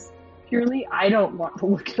because purely I don't want to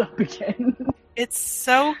look it up again. It's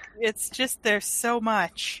just there's so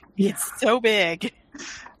much. Yeah. It's so big.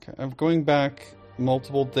 Okay, I'm going back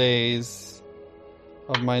multiple days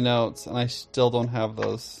of my notes, and I still don't have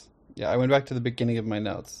those. Yeah, I went back to the beginning of my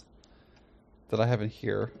notes that I have in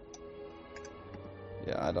here.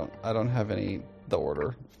 Yeah, I don't have any... the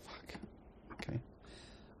order. Fuck. Okay.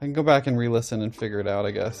 I can go back and re-listen and figure it out,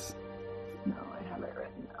 I guess. No, I have it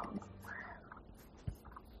written down.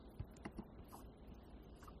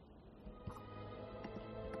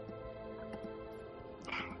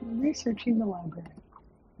 Researching the library.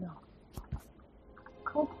 No.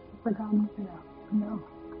 Cult forgotten out. No.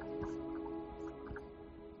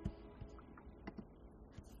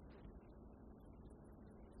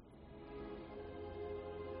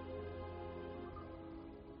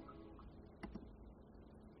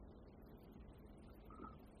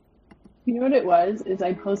 You know what it was? Is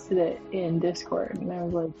I posted it in Discord, and I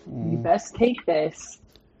was like, you best take this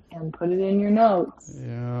and put it in your notes.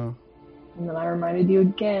 Yeah. And then I reminded you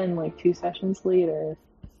again, like 2 sessions later.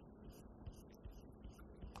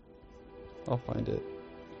 I'll find it.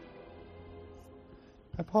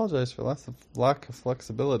 I apologize for lack of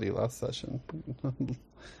flexibility last session.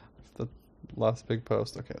 The last big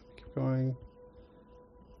post. Okay, keep going.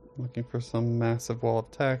 I'm looking for some massive wall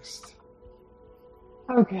of text.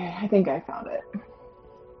 Okay, I think I found it.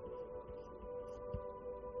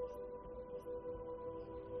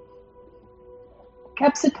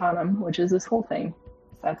 Capsitanum, which is this whole thing,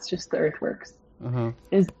 that's just the earthworks,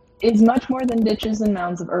 is much more than ditches and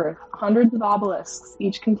mounds of earth. Hundreds of obelisks,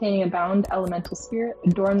 each containing a bound elemental spirit,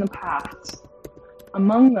 adorn the paths.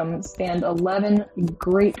 Among them stand 11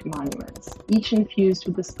 great monuments, each infused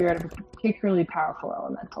with the spirit of a particularly powerful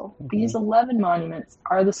elemental. These 11 monuments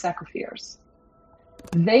are the Secrifiers.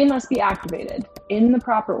 They must be activated in the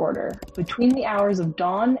proper order between the hours of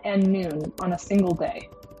dawn and noon on a single day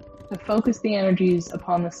to focus the energies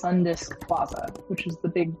upon the sun disk plaza, which is the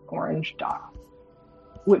big orange dot,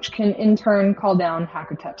 which can in turn call down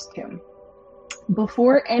Hakotep's tomb.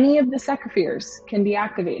 Before any of the Secrifiers can be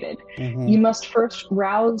activated, you must first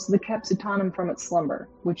rouse the Capsitanum from its slumber,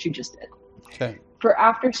 which you just did. Okay. For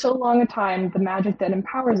after so long a time, the magic that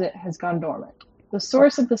empowers it has gone dormant. The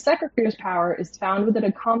source of the Secrifier's power is found within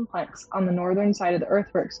a complex on the northern side of the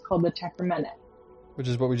earthworks called the Tekramenet. Which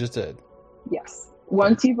is what we just did. Yes.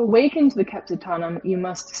 Once you've awakened the Capsitanum, you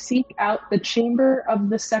must seek out the Chamber of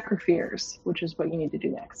the Secrifiers, which is what you need to do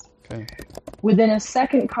next. Okay. Within a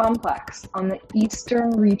second complex on the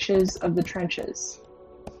eastern reaches of the trenches,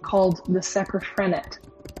 called the Secrifrenet.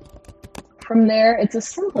 From there, it's a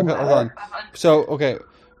simple matter. Hold on. So,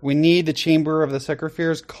 we need the Chamber of the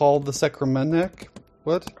Secrifiers called the Sacramentic.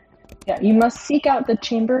 What? Yeah, you must seek out the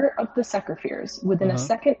chamber of the Secropheres within a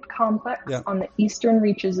second complex on the eastern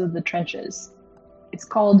reaches of the trenches. It's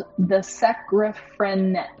called the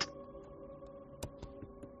Sekrefrenet.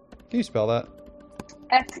 Can you spell that?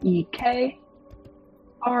 Sekrephrepret.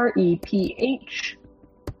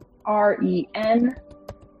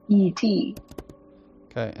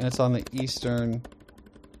 Okay, and it's on the eastern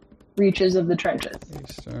reaches of the trenches.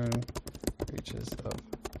 Eastern reaches of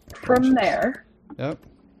From there, yep.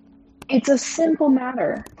 It's a simple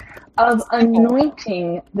matter of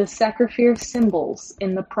anointing the Secrophere symbols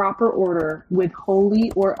in the proper order with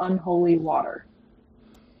holy or unholy water.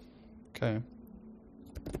 Okay.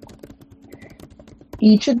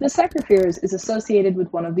 Each of the Secropheres is associated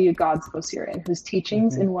with one of the gods of Osirian, whose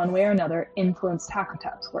teachings in one way or another influenced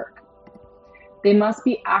Hakotep's work. They must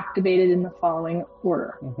be activated in the following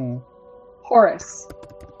order. Horus,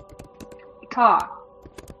 Ka,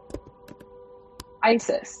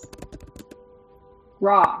 Isis,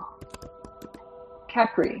 Ra,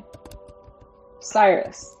 Khepri,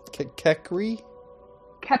 Cyrus. Khepri?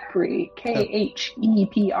 Khepri, Khepri.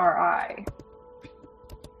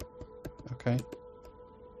 Okay.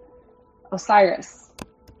 Osiris,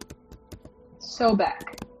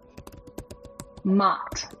 Sobek,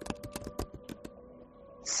 Mot,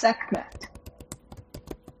 Sekhmet,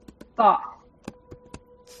 Thoth,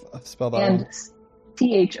 spell that and one.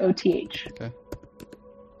 Thoth. Okay.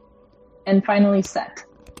 And finally Set.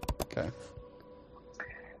 Okay.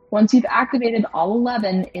 Once you've activated all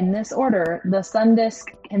 11 in this order, the sun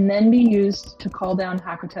disk can then be used to call down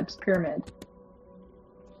Hakotep's pyramid.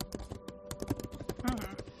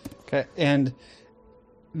 Okay, and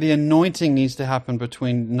the anointing needs to happen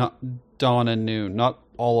between dawn and noon, not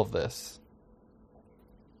all of this.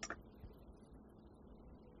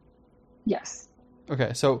 Yes.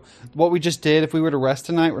 Okay, so what we just did, if we were to rest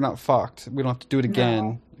tonight, we're not fucked. We don't have to do it again.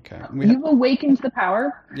 No. Okay. You've awakened the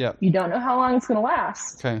power. Yeah. You don't know how long it's going to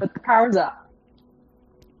last, okay. but the power's up.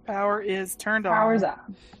 Power is turned on. Power's up.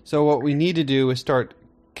 So what we need to do is start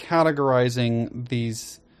categorizing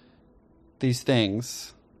these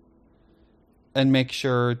things and make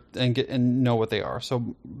sure and know what they are.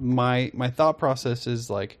 So my thought process is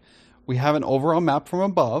like, we have an overall map from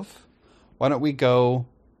above. Why don't we go?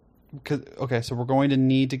 So we're going to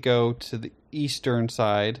need to go to the eastern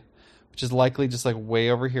side, which is likely just like way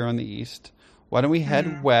over here on the east. Why don't we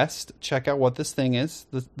head west, check out what this thing is,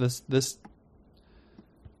 this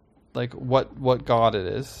like what god it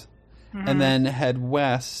is, and then head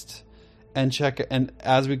west and check. And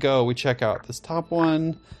as we go, we check out this top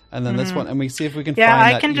one and then this one, and we see if we can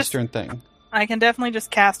find that eastern thing. I can definitely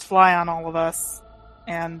just cast fly on all of us,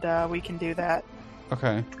 and we can do that.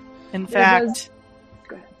 Okay. In fact,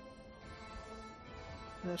 go ahead.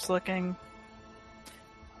 Just looking.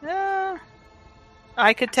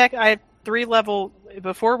 I could I have 3 level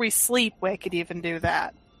before we sleep. We could even do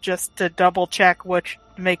that just to double check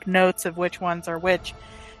make notes of which ones are which,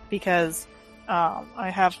 because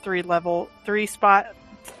I have 3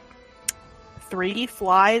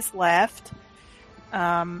 flies left,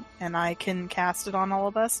 and I can cast it on all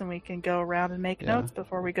of us, and we can go around and make notes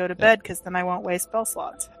before we go to bed, because then I won't waste spell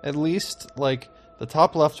slots. At least like the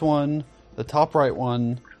top left one, the top right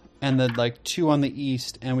one, and then like 2 on the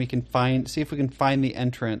east, and we can see if we can find the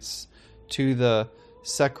entrance to the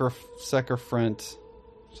Secrefrenet.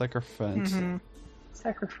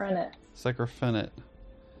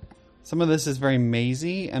 Some of this is very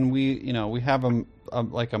mazy, and we have a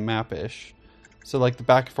like a map-ish. So like the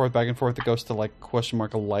back and forth, it goes to like question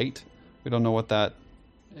mark a light. We don't know what that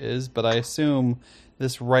is, but I assume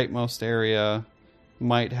this rightmost area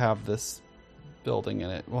might have this building in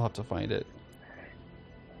it. We'll have to find it.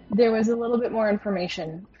 There was a little bit more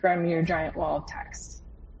information from your giant wall of text.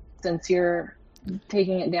 Since you're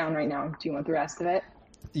taking it down right now, do you want the rest of it?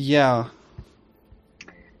 Yeah.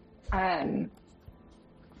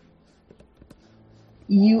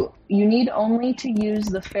 You need only to use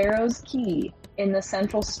the Pharaoh's key in the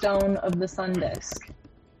central stone of the sun disk.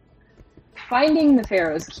 Finding the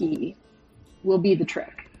Pharaoh's key will be the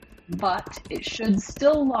trick, but it should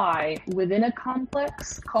still lie within a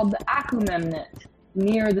complex called the Akumemnet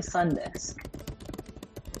near the sun disk.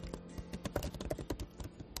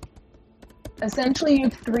 Essentially, you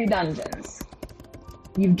have 3 dungeons.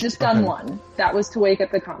 You've just done one. That was to wake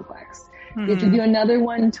up the complex. You have to do another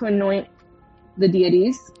one to anoint the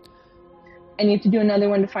deities, and you have to do another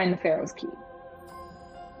one to find the Pharaoh's key.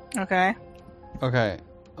 Okay.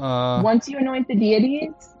 Once you anoint the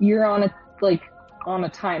deities, you're on a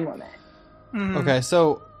time limit. Okay,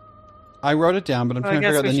 so I wrote it down, but I'm trying to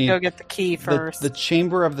figure out the need. Go get the key first. The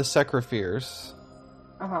chamber of the Secropheres.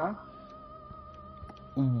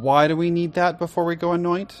 why do we need that before we go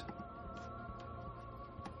anoint?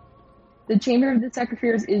 The Chamber of the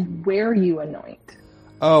Secretary is where you anoint.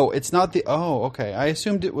 Oh, it's not the... Oh, okay. I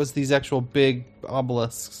assumed it was these actual big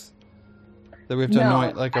obelisks that we have to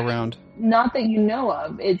anoint, like, around. Not that you know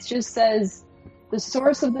of. It just says... The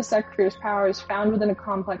source of the Secretariat's power is found within a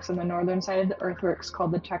complex on the northern side of the earthworks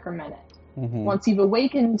called the Checker Menet. Mm-hmm. Once you've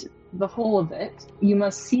awakened the whole of it, you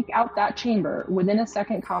must seek out that chamber within a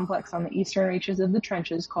second complex on the eastern reaches of the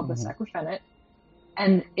trenches called the Secrefenet.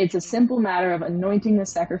 And it's a simple matter of anointing the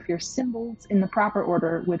Secretary symbols in the proper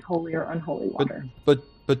order with holy or unholy water. But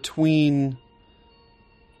between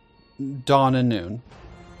dawn and noon.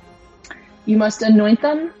 You must anoint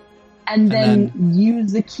them and then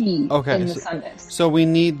use the key in the sun disk. So we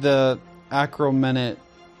need the Acromenet,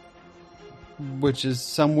 which is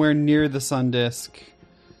somewhere near the sun disk,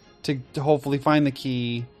 to hopefully find the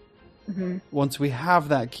key. Mm-hmm. Once we have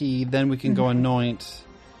that key, then we can go anoint.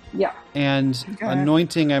 Yeah. And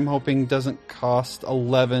anointing, I'm hoping, doesn't cost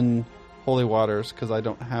 11 holy waters, because I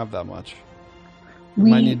don't have that much.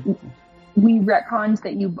 We retconned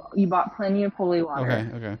that you bought plenty of holy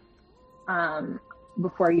water. Okay.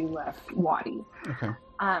 Before you left Wadi. Okay.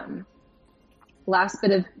 Last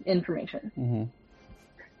bit of information. Mm-hmm.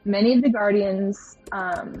 Many of the Guardians,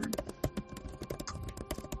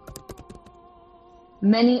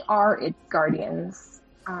 many are its Guardians.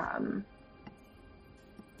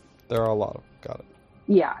 There are a lot of them. Got it.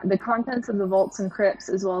 Yeah, the contents of the vaults and crypts,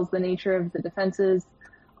 as well as the nature of the defenses,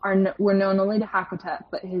 were known only to Hakotep,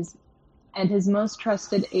 but his most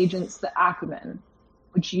trusted agents, the Akumen,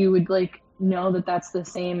 which you would know that's the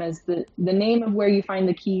same as the name of where you find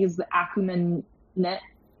the key is the Akumen Net.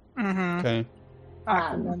 Mm-hmm. Okay.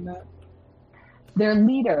 Their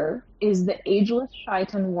leader is the ageless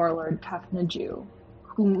Shaitan warlord Tefnaju,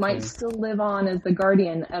 who might still live on as the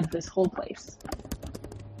guardian of this whole place.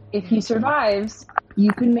 If he survives,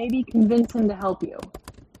 you could maybe convince him to help you.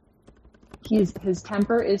 His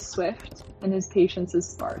temper is swift, and his patience is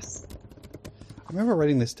sparse. I remember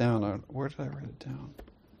writing this down. Where did I write it down?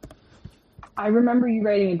 I remember you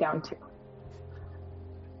writing it down too.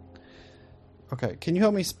 Okay, can you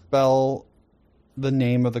help me spell the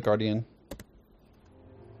name of the Guardian?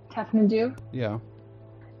 Tefnaju? Yeah.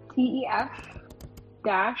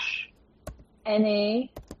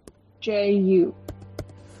 TEF-NAJU.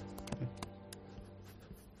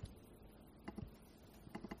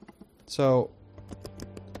 So,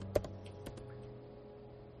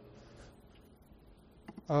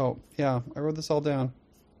 oh, yeah, I wrote this all down.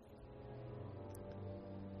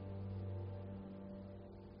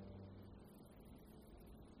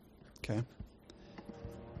 Okay.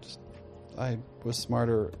 I was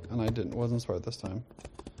smarter and wasn't smart this time.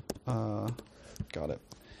 Got it.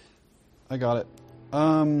 I got it.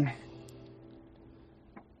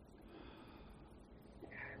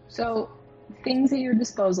 So, things at your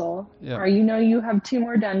disposal are, you have 2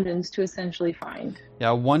 more dungeons to essentially find.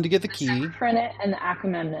 Yeah, one to get the key. Secrefenet and the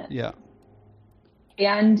Akamemnet. Yeah.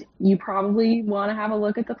 And you probably want to have a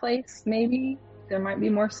look at the place, maybe. There might be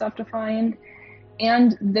more stuff to find.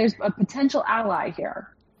 And there's a potential ally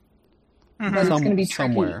here. Mm-hmm. But it's going to be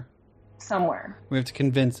tricky. Somewhere. We have to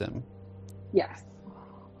convince him. Yes.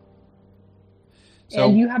 So,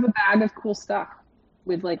 and you have a bag of cool stuff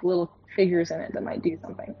with little figures in it that might do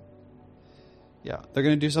something. Yeah, they're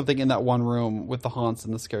going to do something in that one room with the haunts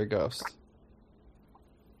and the scary ghost.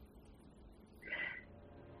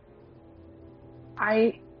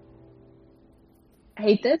 I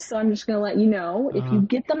hate this, so I'm just going to let you know. If you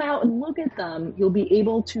get them out and look at them, you'll be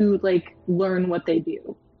able to learn what they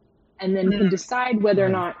do. And then can decide whether or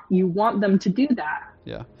not you want them to do that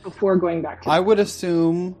before going back to I would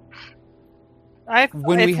assume if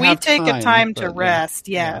we take a time to rest,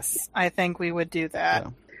 yes, I think we would do that.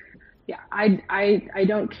 Yeah, I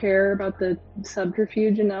don't care about the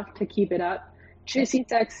subterfuge enough to keep it up.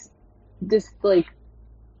 Chisitex just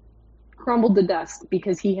crumbled to dust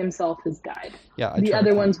because he himself has died. Yeah, the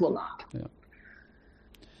other ones will not. Yeah.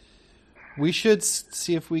 We should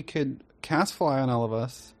see if we could cast fly on all of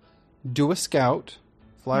us, do a scout,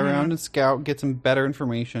 fly around and scout, get some better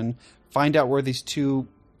information, find out where these 2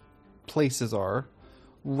 places are,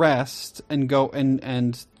 rest, and go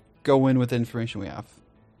and go in with the information we have.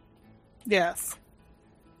 Yes.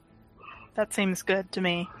 That seems good to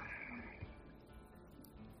me.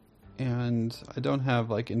 And I don't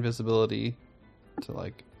have invisibility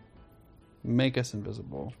to make us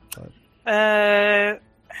invisible, but I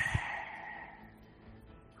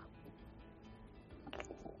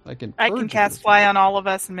can cast fly on all of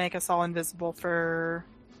us and make us all invisible for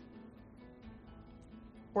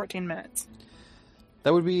 14 minutes.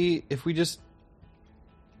 That would be if we just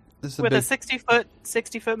With a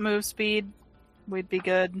 60 foot move speed, we'd be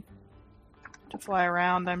good to fly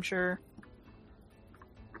around, I'm sure.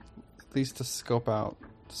 At least to scope out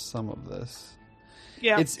some of this.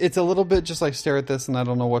 Yeah. It's a little bit just like stare at this and I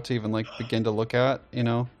don't know what to even like begin to look at, you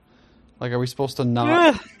know? Like, are we supposed to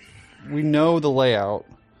not... We know the layout.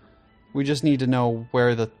 We just need to know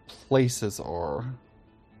where the places are.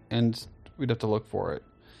 And we'd have to look for it.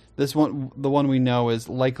 This one, the one we know, is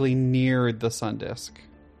likely near the sun disk.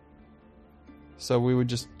 So we would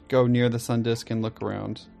just go near the sun disk and look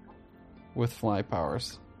around with fly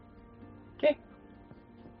powers. Okay.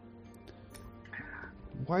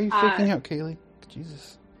 Why are you freaking out, Kaylee?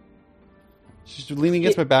 Jesus. She's leaning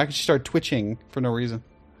against my back and she started twitching for no reason.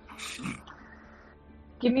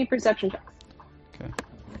 Give me perception checks. Okay.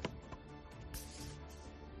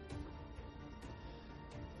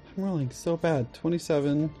 I'm rolling so bad.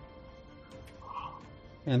 27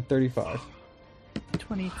 and 35.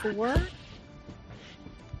 24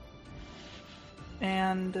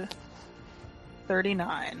 and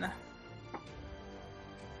 39.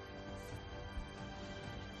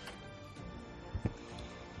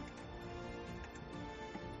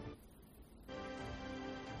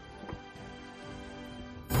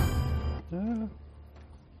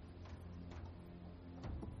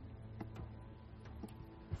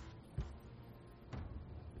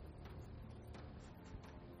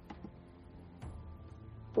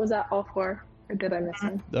 Was that all four, or did I miss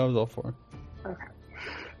one? That was all four. Okay.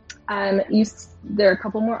 There are a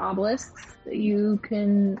couple more obelisks that you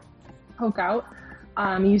can poke out.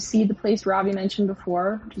 You see the place Robbie mentioned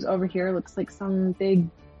before, which is over here. Looks like some big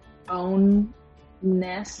bone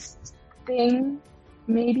nest thing,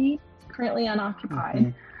 maybe, currently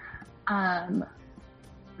unoccupied. Mm-hmm.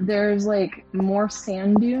 There's like more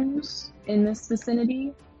sand dunes in this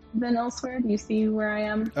vicinity than elsewhere. Do you see where I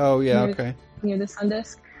am? Oh yeah, okay. Near the sun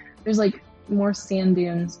disk. There's like more sand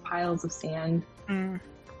dunes, piles of sand.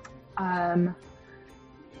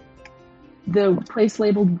 The place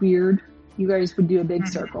labeled weird, you guys would do a big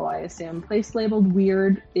circle, I assume. Place labeled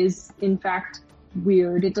weird is in fact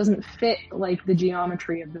weird. It doesn't fit like the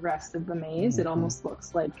geometry of the rest of the maze. It almost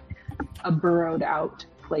looks like a burrowed out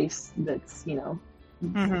place that's, you know,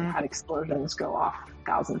 had explosions go off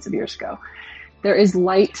thousands of years ago. There is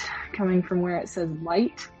light coming from where it says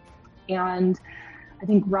light, and I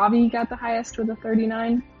think Robbie got the highest with a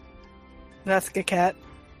 39. That's Kaket.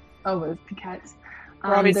 Oh, with Kaket's.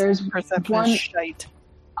 Robbie's there's perception one is shite.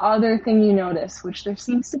 other thing you notice, which there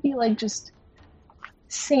seems to be like just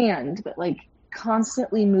sand, but like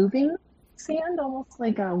constantly moving sand, almost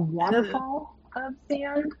like a waterfall of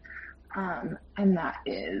sand. And that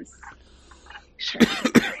is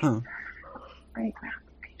right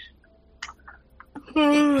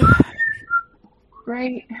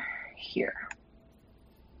right here.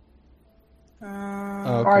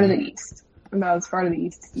 Far to the east. About as far to the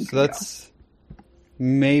east as you can that's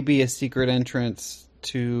maybe a secret entrance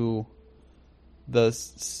to the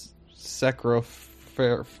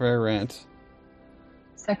Secropherenit.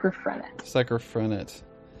 Secropherenit.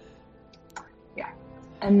 Yeah.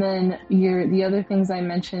 And then the other things I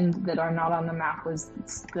mentioned that are not on the map was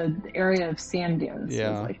the area of sand dunes.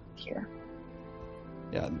 Yeah. Was like here.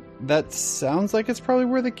 Yeah, that sounds like it's probably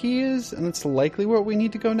where the key is, and it's likely what we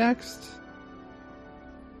need to go next.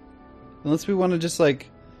 Unless we want to just,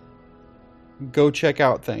 like, go check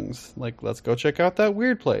out things. Like, let's go check out that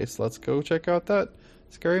weird place. Let's go check out that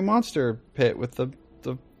scary monster pit with the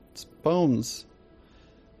bones.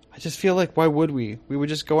 I just feel like, why would we? We would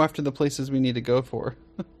just go after the places we need to go for.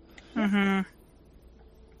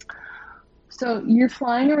 So, you're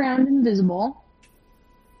flying around invisible.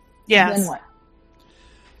 Yes. Then what?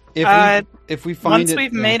 If we find once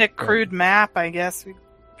we've made a crude map, I guess we'd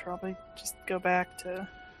probably just go back to...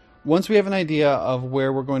 Once we have an idea of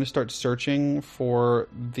where we're going to start searching for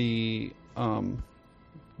the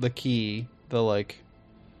key, the like,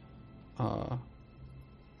 I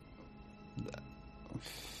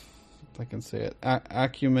can say it,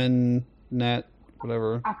 Acumen net,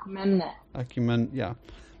 whatever. Acumen, yeah.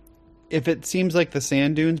 If it seems like the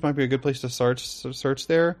sand dunes might be a good place to search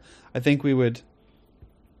there, I think we would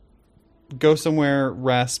go somewhere,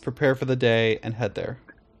 rest, prepare for the day, and head there.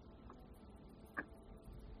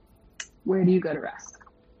 Where do you go to rest?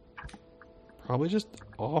 Probably just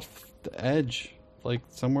off the edge, like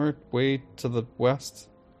somewhere way to the west.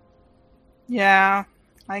 Yeah,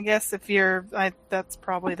 I guess that's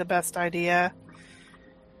probably the best idea.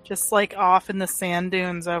 Just like off in the sand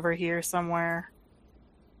dunes over here somewhere.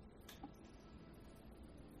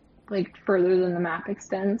 Like further than the map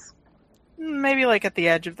extends? Maybe like at the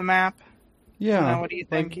edge of the map. Yeah. What do you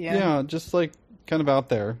think, Ian? Yeah, just like kind of out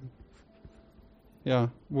there. Yeah,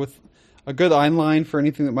 with a good eye line for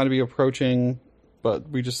anything that might be approaching, but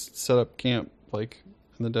we just set up camp, like,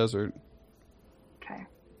 in the desert. Okay.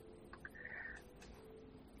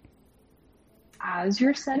 As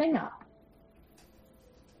you're setting up,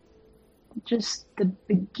 just the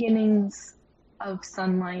beginnings of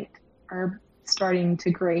sunlight are starting to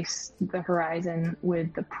grace the horizon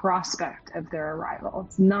with the prospect of their arrival.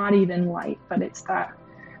 It's not even light, but it's that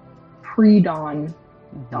pre-dawn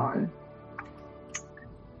dawn.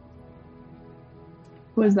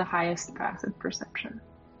 Who has the highest passive perception?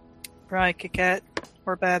 Probably Kikette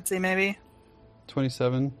or Badzi, maybe.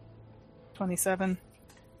 27. 27.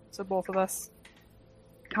 So both of us.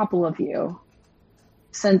 Couple of you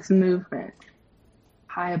sense movement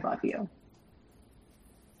high above you.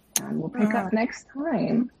 And we'll pick up next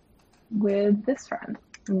time with this friend.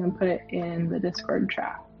 I'm going to put it in the Discord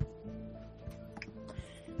chat.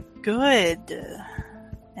 Good.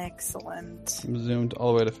 Excellent. I'm zoomed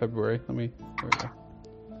all the way to February. There we go.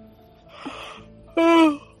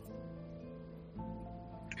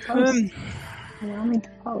 Post. Allow me to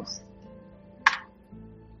post.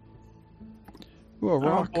 Ooh, a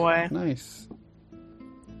rock. Oh boy. Nice.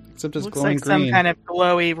 Except it's Looks glowing like green. some kind of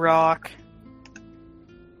glowy rock.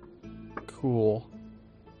 Cool.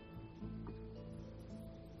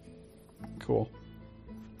 Cool.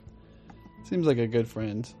 Seems like a good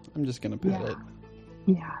friend. I'm just gonna pet it.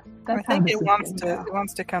 Yeah. I That's how think this it is wants gonna to. go. It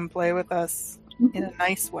wants to come play with us in a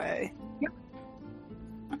nice way.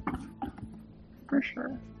 For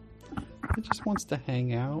sure. It just wants to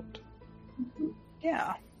hang out.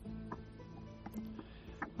 Yeah.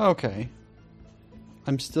 Okay.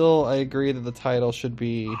 I agree that the title should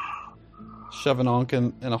be Shove an Ankh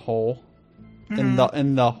in a hole. In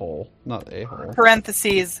the hole, not a hole.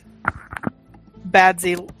 Parentheses.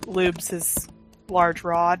 Badzi lubes his large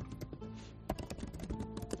rod.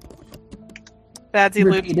 Badzi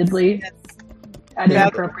Repeatedly. lubes At an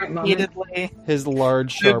appropriate moment. repeatedly. His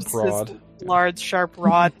large sharp lubes rod. his large sharp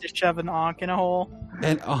rod to shove an Ankh in a hole.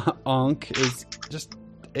 And Ankh is just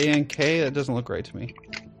A-N-K? That doesn't look right to me.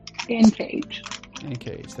 And cage.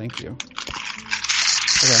 A-N-K, thank you.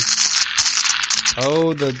 Okay.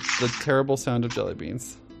 Oh, the terrible sound of jelly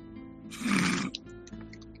beans.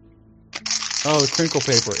 Oh, the crinkle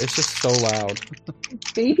paper. It's just so loud.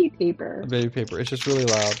 Baby paper. Baby paper. It's just really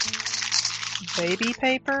loud. Baby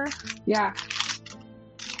paper? Yeah.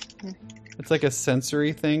 It's like a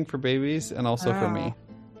sensory thing for babies and also for me.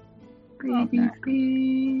 Baby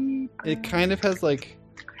paper. It kind of has like...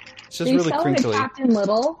 It's just They really sell crinkly. it at Captain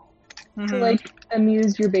Little to like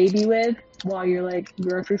amuse your baby with while you're like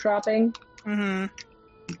grocery shopping. Mm-hmm.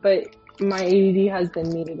 But my ADD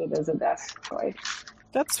husband needed it as a desk toy.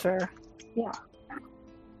 That's fair. Yeah.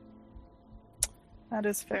 That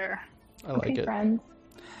is fair. I like it. Friends.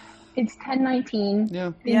 It's 10:19.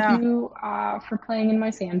 Yeah. Thank you for playing in my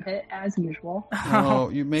sand pit as usual. Oh,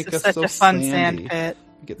 you make It's us such so a fun sandy. sand pit.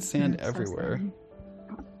 You get sand So everywhere. sorry.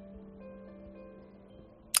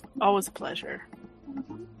 Always a pleasure.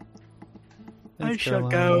 Thanks, I shall Caroline.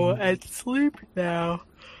 go and sleep now.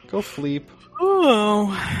 Go sleep.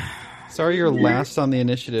 Oh, Sorry you're last on the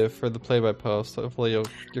initiative for the play-by-post. Hopefully you're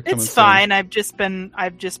coming it's soon. fine. I've just been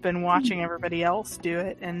watching everybody else do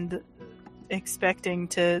it and expecting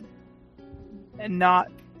to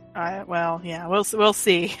not. We'll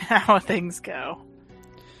see how things go.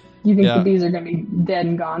 You think Yeah. the bees are going to be dead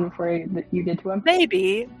and gone before you get to them?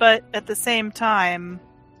 Maybe, but at the same time,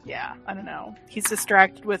 yeah, I don't know. He's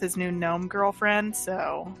distracted with his new gnome girlfriend,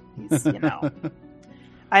 so he's,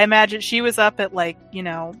 I imagine she was up at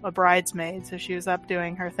a bridesmaid, so she was up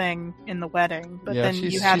doing her thing in the wedding. But Yeah, then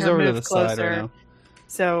she's you had her over to move the side closer, right now.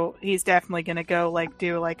 so he's definitely gonna go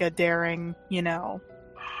do a daring,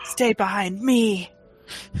 stay behind me,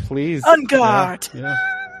 Please. on guard. Yeah.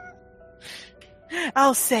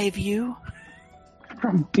 I'll save you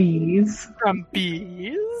From bees. from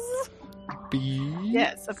bees. Bees.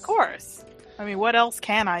 Yes, of course. I mean, what else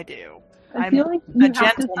can I do? I I'm feel like a you have to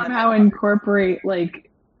gentleman. somehow incorporate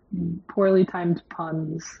poorly timed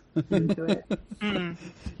puns into it.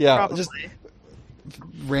 Yeah, Probably. just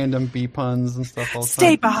random bee puns and stuff all the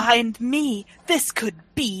Stay time. behind me. This could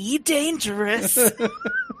be dangerous.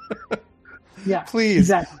 Yeah, Please,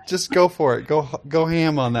 exactly. just go for it. Go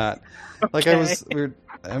ham on that. Like Okay.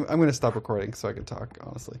 I'm going to stop recording so I can talk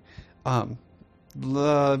honestly.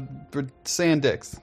 Sand dicks.